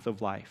onto a path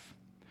of life.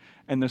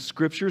 And the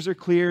scriptures are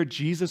clear.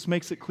 Jesus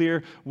makes it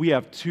clear. We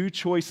have two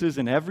choices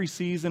in every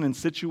season and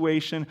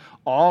situation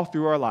all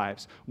through our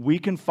lives. We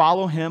can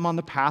follow him on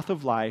the path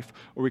of life,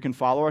 or we can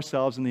follow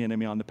ourselves and the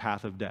enemy on the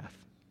path of death.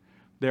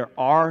 There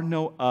are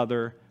no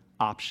other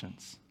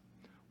options.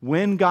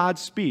 When God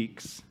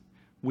speaks,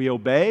 we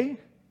obey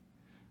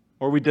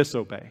or we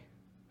disobey.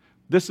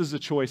 This is a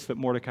choice that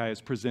Mordecai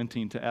is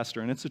presenting to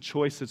Esther, and it's a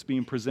choice that's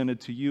being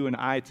presented to you and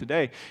I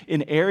today.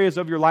 In areas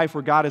of your life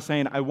where God is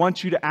saying, I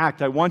want you to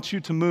act, I want you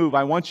to move,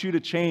 I want you to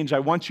change, I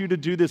want you to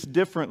do this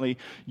differently,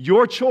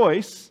 your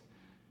choice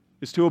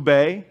is to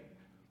obey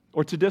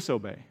or to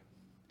disobey.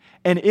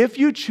 And if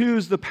you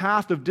choose the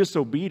path of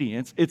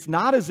disobedience, it's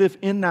not as if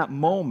in that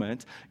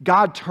moment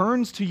God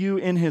turns to you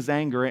in his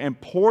anger and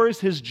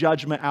pours his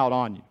judgment out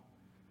on you.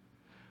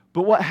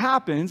 But what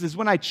happens is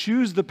when I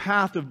choose the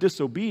path of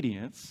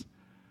disobedience,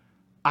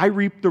 I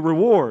reap the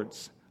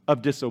rewards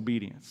of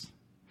disobedience.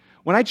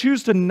 When I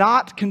choose to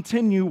not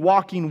continue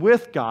walking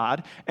with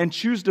God and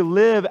choose to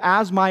live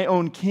as my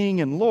own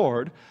King and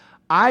Lord,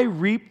 I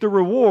reap the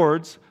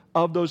rewards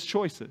of those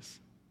choices.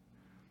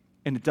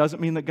 And it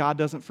doesn't mean that God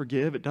doesn't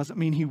forgive. It doesn't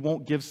mean he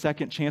won't give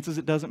second chances.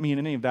 It doesn't mean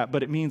any of that.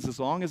 But it means as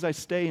long as I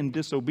stay in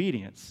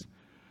disobedience,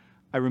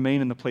 I remain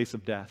in the place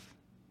of death.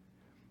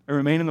 I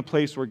remain in the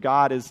place where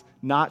God is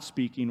not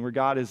speaking, where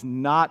God is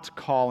not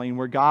calling,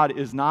 where God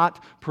is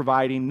not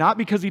providing, not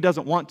because he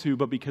doesn't want to,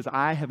 but because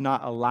I have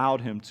not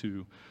allowed him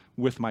to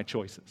with my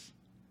choices.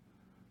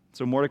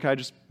 So Mordecai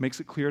just makes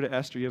it clear to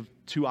Esther, you have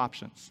two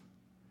options.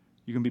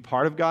 You can be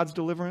part of God's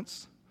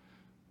deliverance,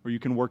 or you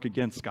can work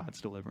against God's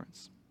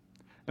deliverance.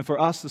 And for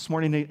us this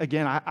morning,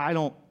 again, I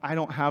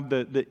don't have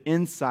the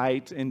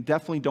insight and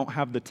definitely don't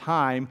have the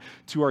time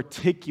to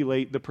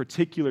articulate the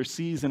particular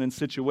season and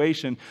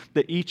situation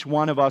that each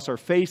one of us are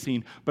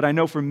facing. But I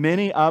know for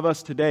many of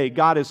us today,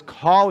 God is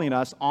calling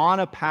us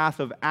on a path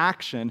of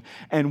action,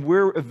 and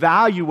we're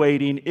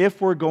evaluating if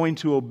we're going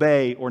to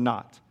obey or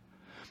not.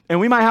 And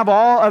we might have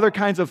all other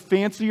kinds of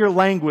fancier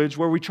language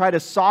where we try to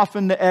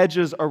soften the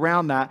edges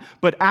around that.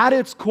 But at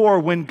its core,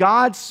 when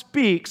God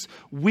speaks,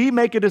 we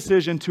make a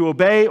decision to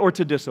obey or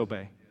to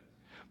disobey.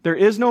 There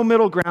is no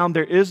middle ground.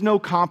 There is no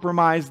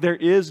compromise. There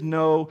is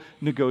no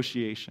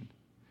negotiation.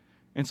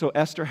 And so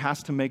Esther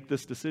has to make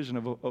this decision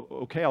of,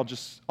 okay,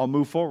 I'll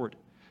move forward.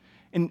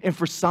 And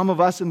for some of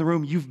us in the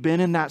room, you've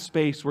been in that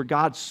space where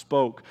God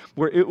spoke,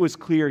 where it was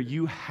clear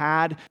you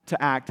had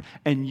to act,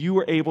 and you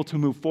were able to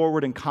move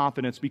forward in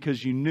confidence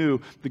because you knew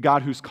the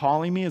God who's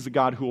calling me is a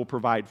God who will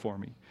provide for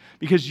me.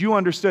 Because you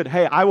understood,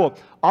 hey,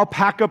 I'll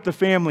pack up the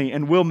family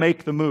and we'll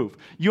make the move.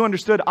 You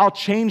understood, I'll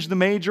change the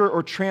major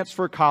or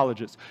transfer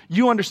colleges.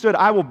 You understood,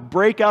 I will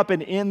break up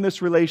and end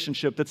this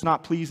relationship that's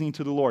not pleasing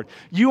to the Lord.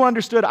 You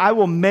understood, I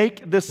will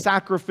make this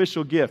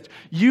sacrificial gift.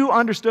 You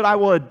understood, I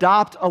will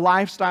adopt a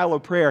lifestyle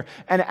of prayer.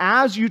 And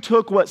as you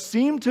took what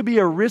seemed to be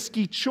a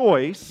risky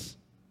choice,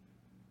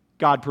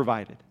 God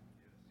provided.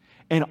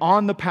 And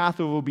on the path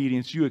of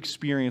obedience, you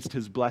experienced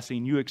his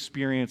blessing. You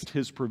experienced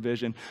his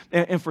provision.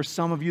 And for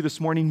some of you this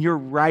morning, you're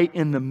right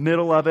in the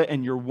middle of it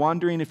and you're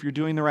wondering if you're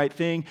doing the right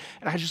thing.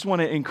 And I just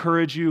want to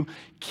encourage you,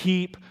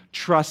 keep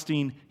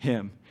trusting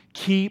him.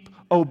 Keep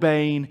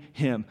obeying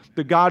him.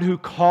 The God who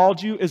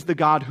called you is the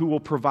God who will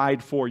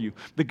provide for you.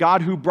 The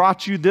God who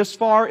brought you this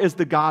far is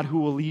the God who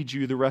will lead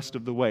you the rest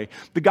of the way.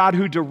 The God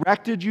who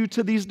directed you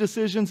to these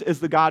decisions is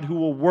the God who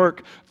will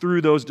work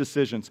through those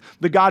decisions.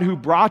 The God who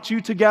brought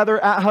you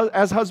together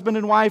as husband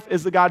and wife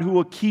is the God who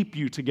will keep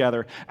you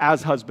together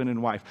as husband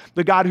and wife.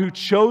 The God who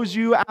chose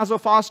you as a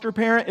foster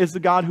parent is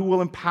the God who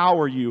will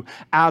empower you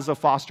as a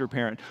foster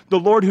parent. The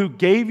Lord who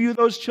gave you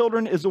those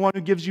children is the one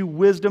who gives you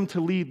wisdom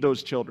to lead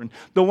those children.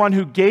 The one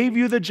who gave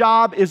you the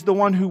job is the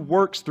one who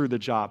works through the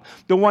job.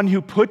 The one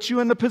who puts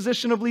you in the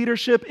position of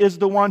leadership is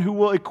the one who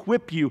will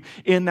equip you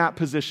in that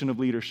position of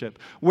leadership.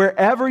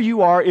 Wherever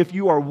you are, if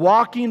you are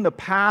walking the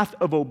path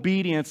of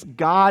obedience,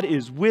 God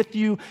is with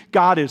you,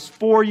 God is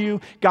for you,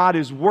 God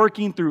is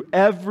working through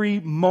every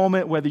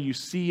moment, whether you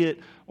see it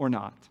or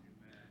not.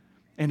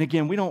 And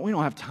again, we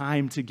don't have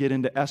time to get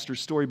into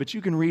Esther's story, but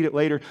you can read it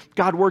later.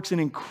 God works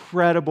in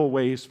incredible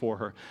ways for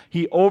her.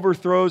 He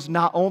overthrows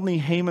not only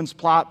Haman's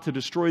plot to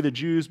destroy the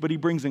Jews, but he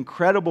brings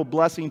incredible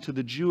blessing to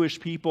the Jewish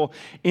people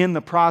in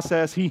the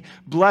process. He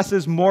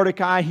blesses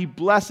Mordecai. He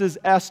blesses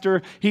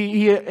Esther.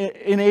 He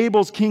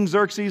enables King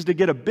Xerxes to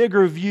get a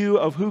bigger view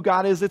of who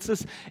God is. It's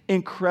this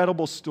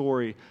incredible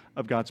story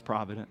of God's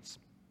providence.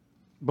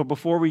 But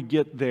before we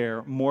get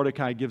there,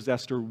 Mordecai gives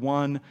Esther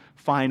one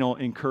final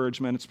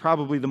encouragement. It's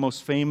probably the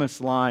most famous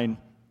line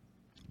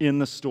in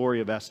the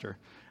story of Esther.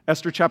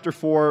 Esther chapter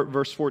 4,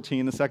 verse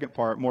 14, the second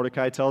part,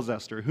 Mordecai tells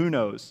Esther, "Who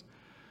knows,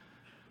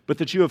 but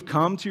that you have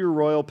come to your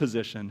royal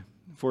position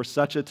for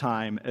such a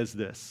time as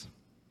this."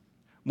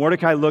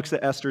 Mordecai looks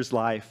at Esther's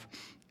life,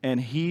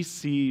 and he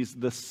sees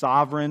the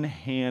sovereign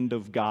hand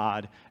of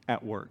God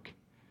at work.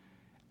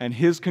 And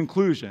his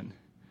conclusion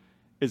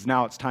is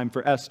now it's time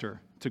for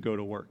Esther to go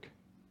to work.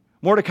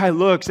 Mordecai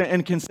looks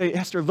and can say,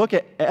 Esther, look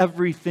at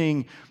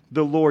everything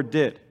the Lord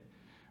did.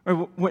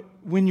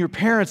 When your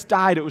parents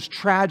died, it was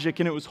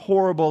tragic and it was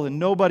horrible and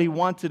nobody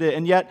wanted it.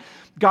 And yet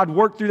God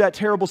worked through that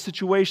terrible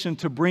situation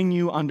to bring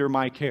you under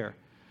my care.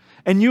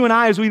 And you and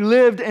I, as we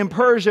lived in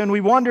Persia, and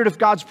we wondered if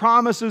God's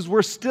promises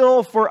were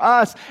still for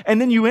us. And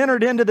then you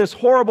entered into this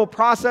horrible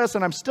process,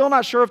 and I'm still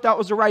not sure if that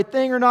was the right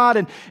thing or not.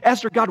 And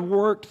Esther, God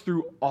worked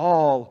through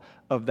all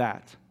of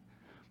that.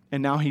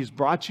 And now he's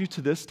brought you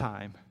to this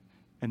time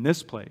and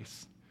this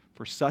place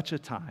for such a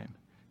time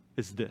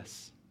as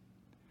this.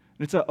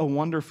 And it's a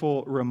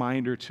wonderful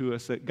reminder to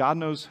us that God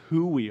knows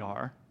who we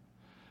are,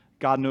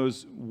 God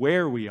knows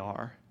where we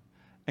are,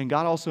 and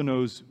God also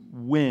knows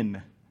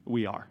when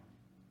we are.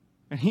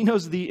 And he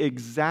knows the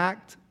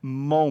exact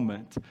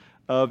moment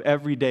of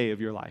every day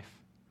of your life.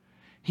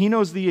 He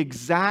knows the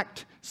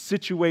exact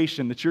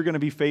situation that you're going to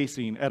be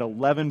facing at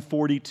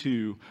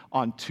 11:42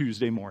 on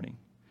Tuesday morning.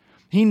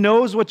 He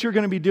knows what you're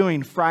going to be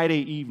doing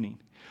Friday evening.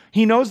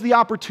 He knows the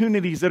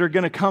opportunities that are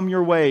going to come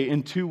your way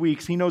in 2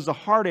 weeks. He knows the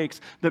heartaches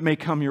that may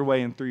come your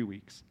way in 3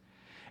 weeks.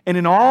 And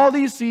in all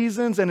these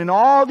seasons and in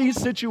all these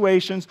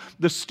situations,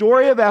 the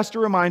story of Esther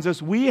reminds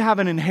us we have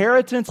an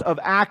inheritance of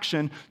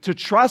action to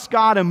trust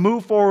God and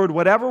move forward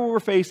whatever we're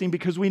facing,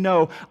 because we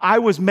know I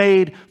was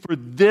made for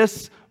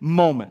this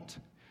moment.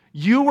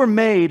 You were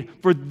made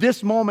for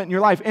this moment in your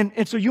life.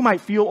 And so you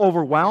might feel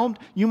overwhelmed.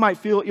 You might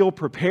feel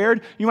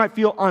ill-prepared. You might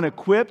feel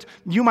unequipped.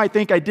 You might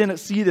think, I didn't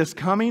see this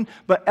coming.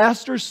 But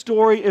Esther's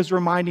story is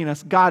reminding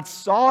us God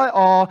saw it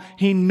all,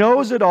 He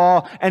knows it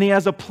all, and He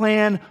has a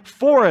plan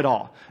for it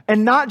all.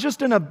 And not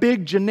just in a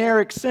big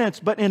generic sense,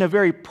 but in a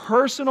very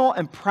personal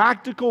and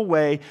practical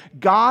way,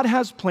 God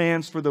has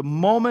plans for the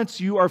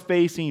moments you are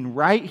facing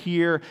right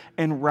here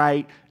and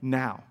right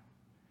now.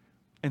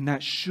 And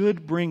that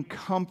should bring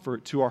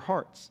comfort to our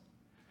hearts.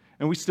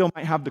 And we still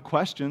might have the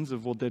questions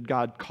of, well, did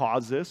God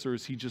cause this, or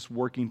is He just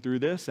working through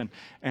this? And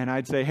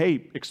I'd say,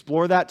 hey,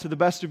 explore that to the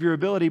best of your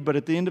ability, but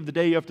at the end of the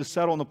day, you have to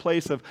settle in the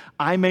place of,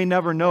 I may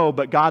never know,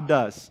 but God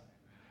does.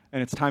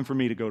 And it's time for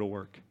me to go to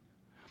work.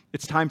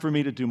 It's time for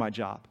me to do my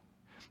job.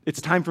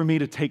 It's time for me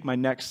to take my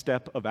next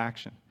step of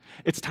action.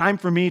 It's time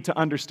for me to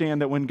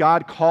understand that when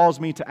God calls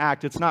me to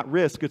act, it's not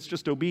risk, it's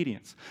just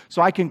obedience.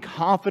 So I can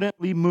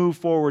confidently move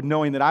forward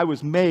knowing that I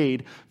was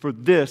made for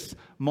this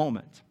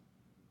moment.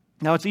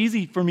 Now, it's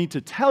easy for me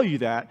to tell you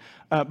that,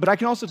 but I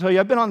can also tell you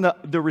I've been on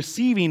the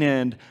receiving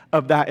end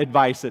of that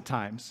advice at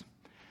times.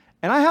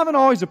 And I haven't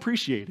always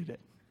appreciated it.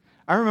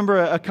 I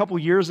remember a couple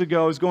years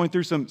ago, I was going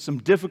through some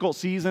difficult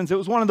seasons. It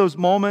was one of those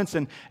moments,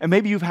 and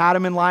maybe you've had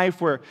them in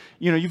life where,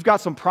 you've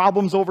got some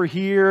problems over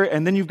here,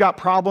 and then you've got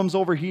problems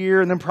over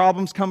here, and then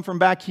problems come from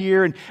back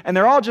here, and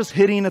they're all just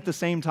hitting at the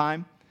same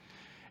time.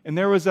 And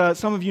there was,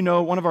 some of you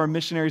know, one of our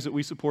missionaries that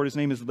we support, his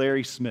name is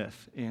Larry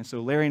Smith. And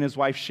so Larry and his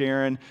wife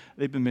Sharon,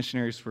 they've been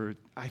missionaries for,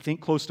 I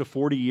think, close to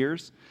 40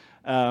 years.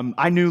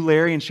 I knew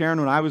Larry and Sharon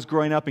when I was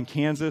growing up in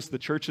Kansas. The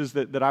churches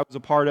that I was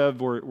a part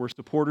of were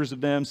supporters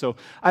of them. So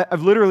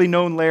I've literally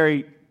known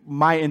Larry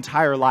my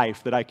entire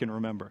life that I can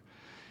remember.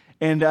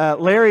 And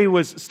Larry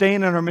was staying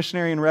in our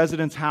missionary in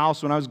residence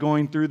house when I was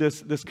going through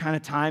this kind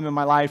of time in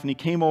my life. And he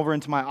came over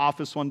into my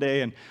office one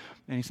day and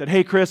he said,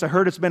 "Hey, Chris, I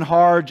heard it's been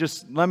hard.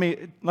 Just let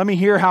me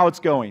hear how it's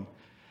going."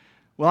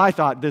 Well, I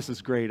thought, this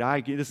is great.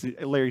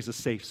 Larry's a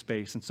safe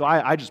space. And so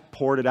I just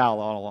poured it out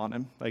all on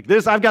him. Like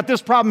this, I've got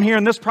this problem here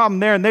and this problem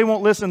there, and they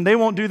won't listen, they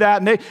won't do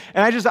that.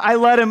 I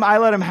let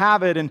him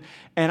have it. And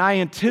I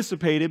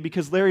anticipated,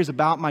 because Larry's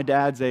about my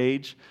dad's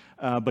age,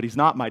 but he's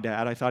not my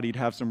dad, I thought he'd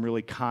have some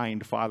really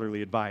kind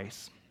fatherly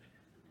advice.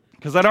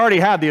 Because I'd already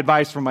had the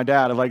advice from my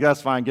dad of like,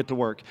 that's fine, get to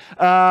work.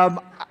 I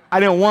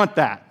didn't want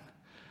that.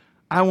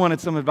 I wanted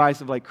some advice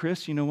of like,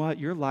 Chris, you know what?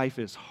 Your life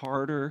is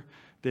harder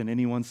than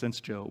anyone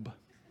since Job.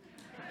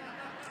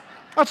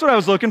 That's what I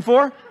was looking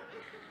for.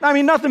 I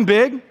mean, nothing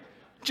big.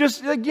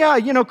 Just,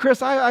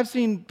 Chris, I've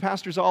seen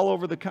pastors all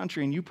over the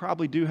country, and you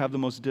probably do have the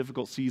most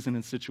difficult season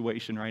and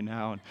situation right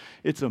now, and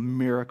it's a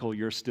miracle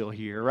you're still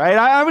here, right?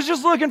 I was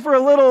just looking for a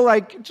little,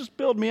 just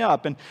build me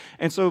up.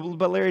 And so,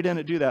 but Larry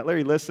didn't do that.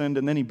 Larry listened,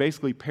 and then he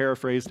basically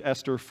paraphrased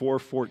Esther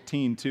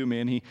 4:14 to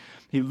me, and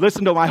he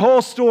listened to my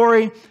whole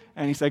story,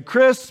 and he said,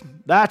 "Chris,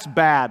 that's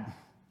bad.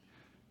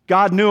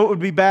 God knew it would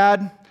be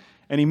bad,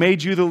 and he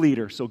made you the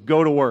leader, so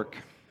go to work."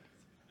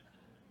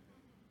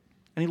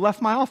 And he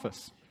left my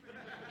office.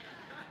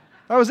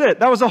 That was it.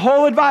 That was the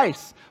whole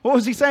advice. What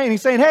was he saying?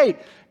 He's saying, hey,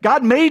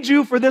 God made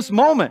you for this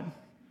moment,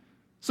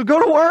 so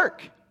go to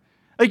work.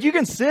 Like, you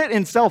can sit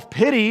in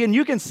self-pity, and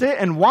you can sit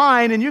and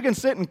whine, and you can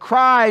sit and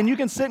cry, and you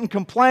can sit and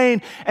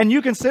complain, and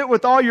you can sit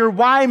with all your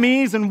why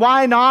me's and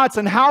why nots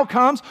and how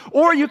comes,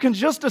 or you can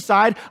just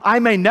decide, I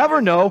may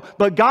never know,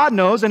 but God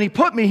knows, and he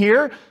put me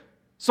here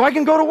so I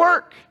can go to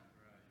work.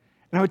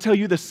 And I would tell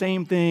you the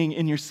same thing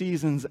in your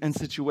seasons and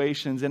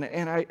situations. And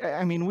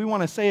I mean, we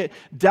want to say it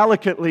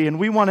delicately, and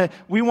we want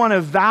to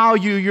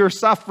value your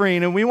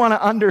suffering, and we want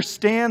to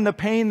understand the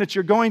pain that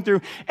you're going through.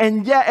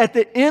 And yet, at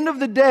the end of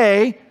the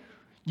day,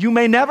 you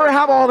may never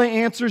have all the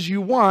answers you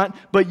want,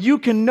 but you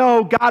can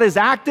know God is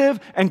active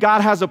and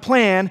God has a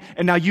plan,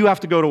 and now you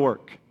have to go to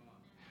work.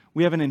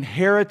 We have an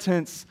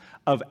inheritance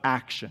of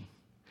action.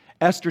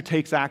 Esther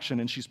takes action,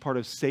 and she's part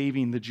of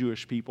saving the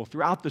Jewish people.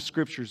 Throughout the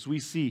scriptures, we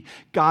see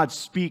God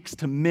speaks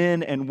to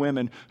men and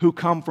women who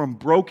come from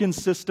broken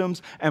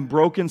systems and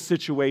broken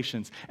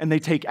situations, and they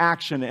take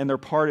action, and they're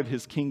part of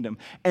his kingdom.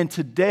 And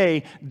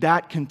today,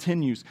 that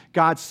continues.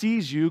 God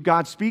sees you,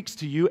 God speaks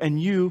to you, and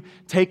you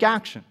take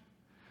action.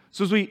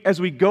 So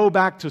as we go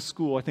back to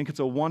school, I think it's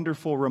a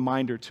wonderful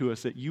reminder to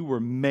us that you were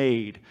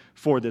made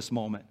for this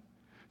moment.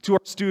 To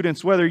our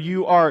students, whether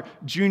you are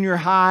junior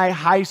high,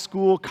 high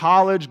school,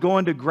 college,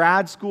 going to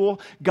grad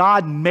school,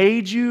 God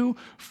made you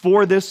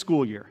for this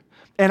school year.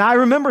 And I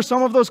remember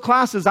some of those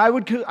classes, I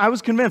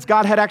was convinced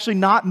God had actually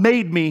not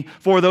made me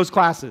for those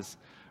classes,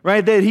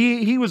 right? That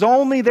he was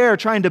only there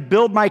trying to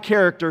build my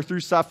character through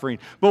suffering.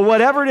 But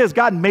whatever it is,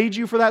 God made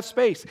you for that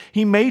space.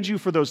 He made you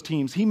for those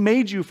teams. He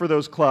made you for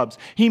those clubs.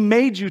 He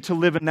made you to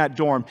live in that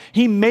dorm.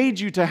 He made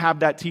you to have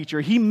that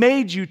teacher. He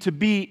made you to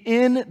be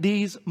in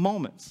these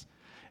moments.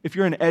 If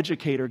you're an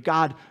educator,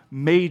 God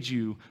made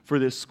you for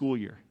this school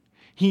year.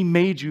 He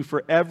made you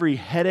for every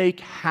headache,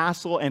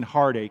 hassle, and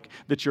heartache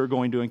that you're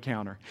going to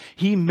encounter.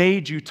 He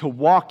made you to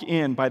walk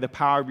in by the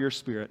power of your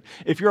Spirit.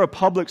 If you're a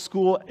public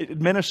school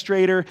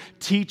administrator,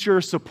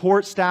 teacher,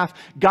 support staff,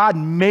 God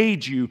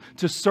made you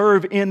to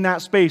serve in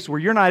that space where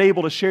you're not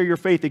able to share your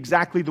faith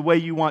exactly the way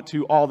you want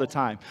to all the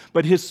time.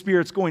 But His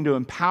Spirit's going to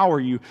empower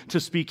you to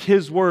speak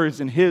His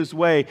words in His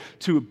way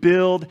to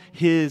build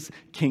His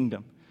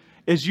kingdom.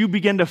 As you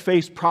begin to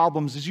face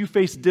problems, as you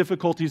face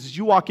difficulties, as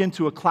you walk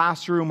into a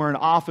classroom or an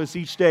office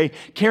each day,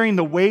 carrying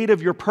the weight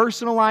of your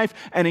personal life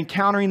and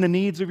encountering the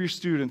needs of your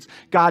students,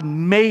 God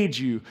made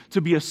you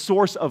to be a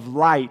source of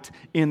light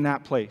in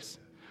that place.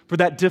 For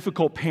that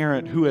difficult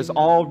parent who has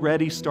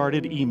already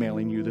started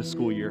emailing you this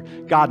school year,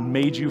 God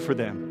made you for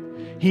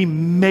them. He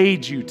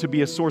made you to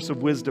be a source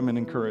of wisdom and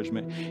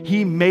encouragement.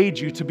 He made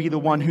you to be the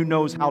one who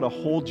knows how to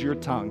hold your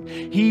tongue.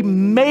 He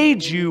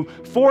made you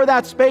for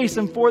that space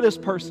and for this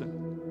person.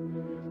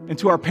 And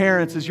to our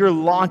parents, as you're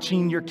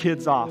launching your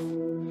kids off,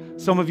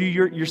 some of you,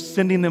 you're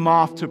sending them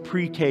off to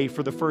pre-K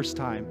for the first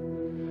time,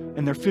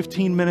 and they're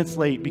 15 minutes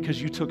late because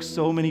you took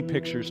so many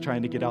pictures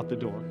trying to get out the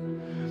door.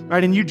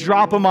 Right? And you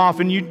drop them off,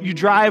 and you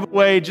drive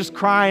away just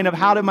crying of,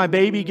 how did my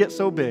baby get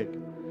so big?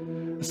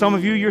 Some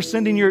of you, you're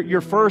sending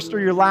your first or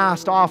your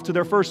last off to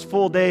their first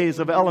full days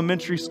of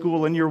elementary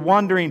school, and you're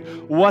wondering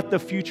what the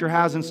future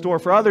has in store.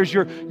 For others,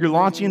 you're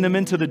launching them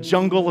into the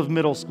jungle of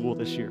middle school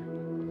this year.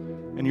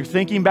 And you're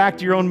thinking back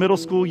to your own middle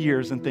school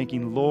years and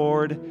thinking,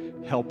 Lord,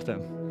 help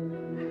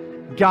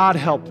them. God,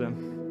 help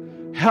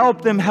them.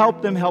 Help them,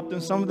 help them, help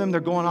them. Some of them,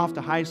 they're going off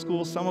to high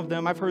school. Some of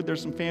them, I've heard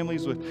there's some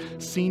families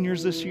with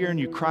seniors this year, and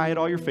you cry at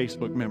all your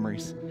Facebook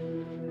memories.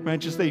 Right?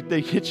 Just they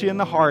hit you in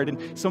the heart.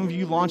 And some of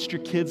you launched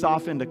your kids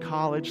off into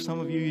college. Some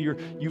of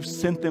you've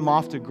sent them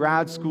off to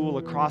grad school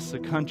across the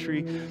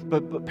country.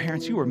 But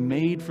parents, you were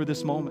made for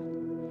this moment.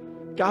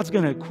 God's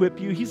going to equip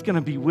you. He's going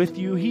to be with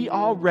you. He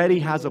already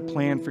has a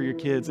plan for your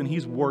kids, and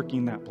He's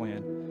working that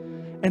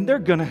plan. And they're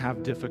going to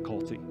have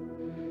difficulty.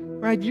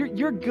 right?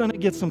 You're going to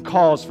get some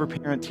calls for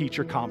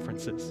parent-teacher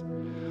conferences.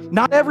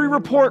 Not every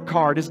report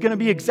card is going to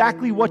be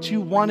exactly what you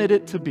wanted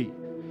it to be.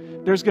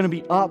 There's going to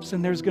be ups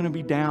and there's going to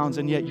be downs,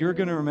 and yet you're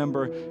going to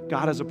remember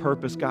God has a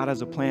purpose, God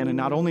has a plan, and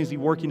not only is He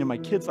working in my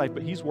kid's life,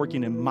 but He's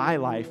working in my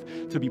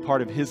life to be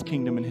part of His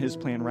kingdom and His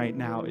plan right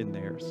now in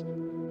theirs.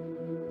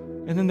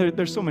 And then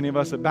there's so many of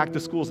us that back to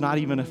school is not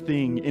even a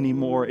thing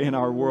anymore in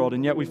our world,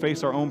 and yet we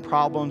face our own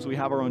problems, we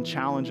have our own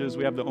challenges,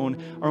 we have our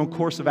own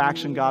course of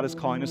action God is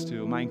calling us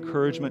to. My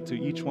encouragement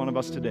to each one of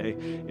us today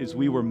is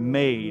we were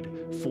made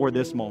for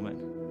this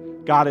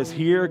moment. God is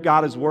here,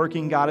 God is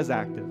working, God is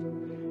active.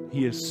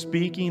 He is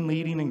speaking,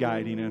 leading, and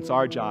guiding, and it's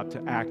our job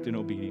to act in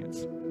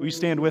obedience. Will you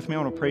stand with me? I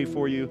want to pray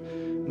for you.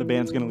 The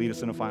band's going to lead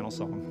us in a final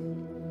song.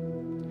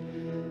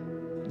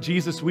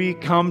 Jesus, we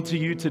come to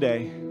you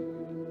today.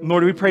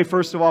 Lord, we pray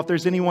first of all, if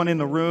there's anyone in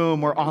the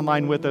room or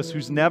online with us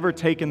who's never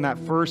taken that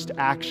first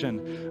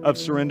action of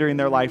surrendering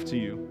their life to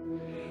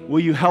you, will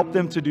you help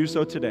them to do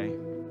so today?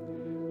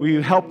 Will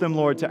you help them,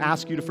 Lord, to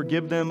ask you to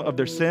forgive them of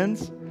their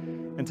sins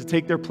and to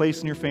take their place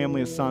in your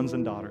family as sons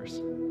and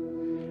daughters?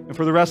 And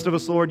for the rest of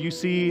us, Lord, you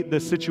see the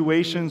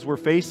situations we're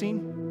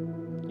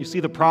facing. You see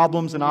the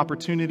problems and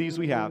opportunities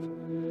we have.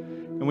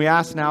 And we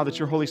ask now that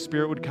your Holy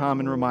Spirit would come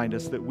and remind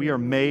us that we are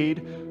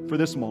made for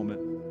this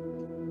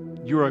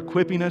moment. You are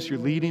equipping us, you're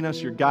leading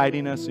us, you're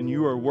guiding us, and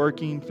you are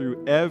working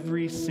through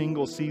every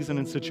single season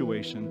and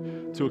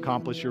situation to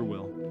accomplish your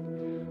will.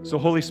 So,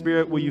 Holy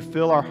Spirit, will you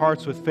fill our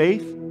hearts with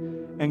faith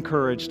and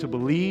courage to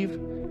believe,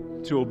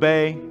 to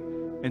obey,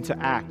 and to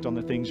act on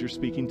the things you're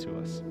speaking to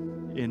us.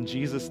 In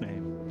Jesus'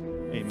 name.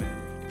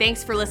 Amen.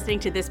 Thanks for listening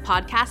to this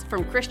podcast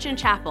from Christian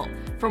Chapel.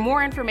 For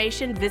more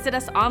information, visit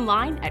us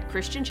online at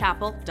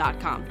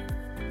christianchapel.com.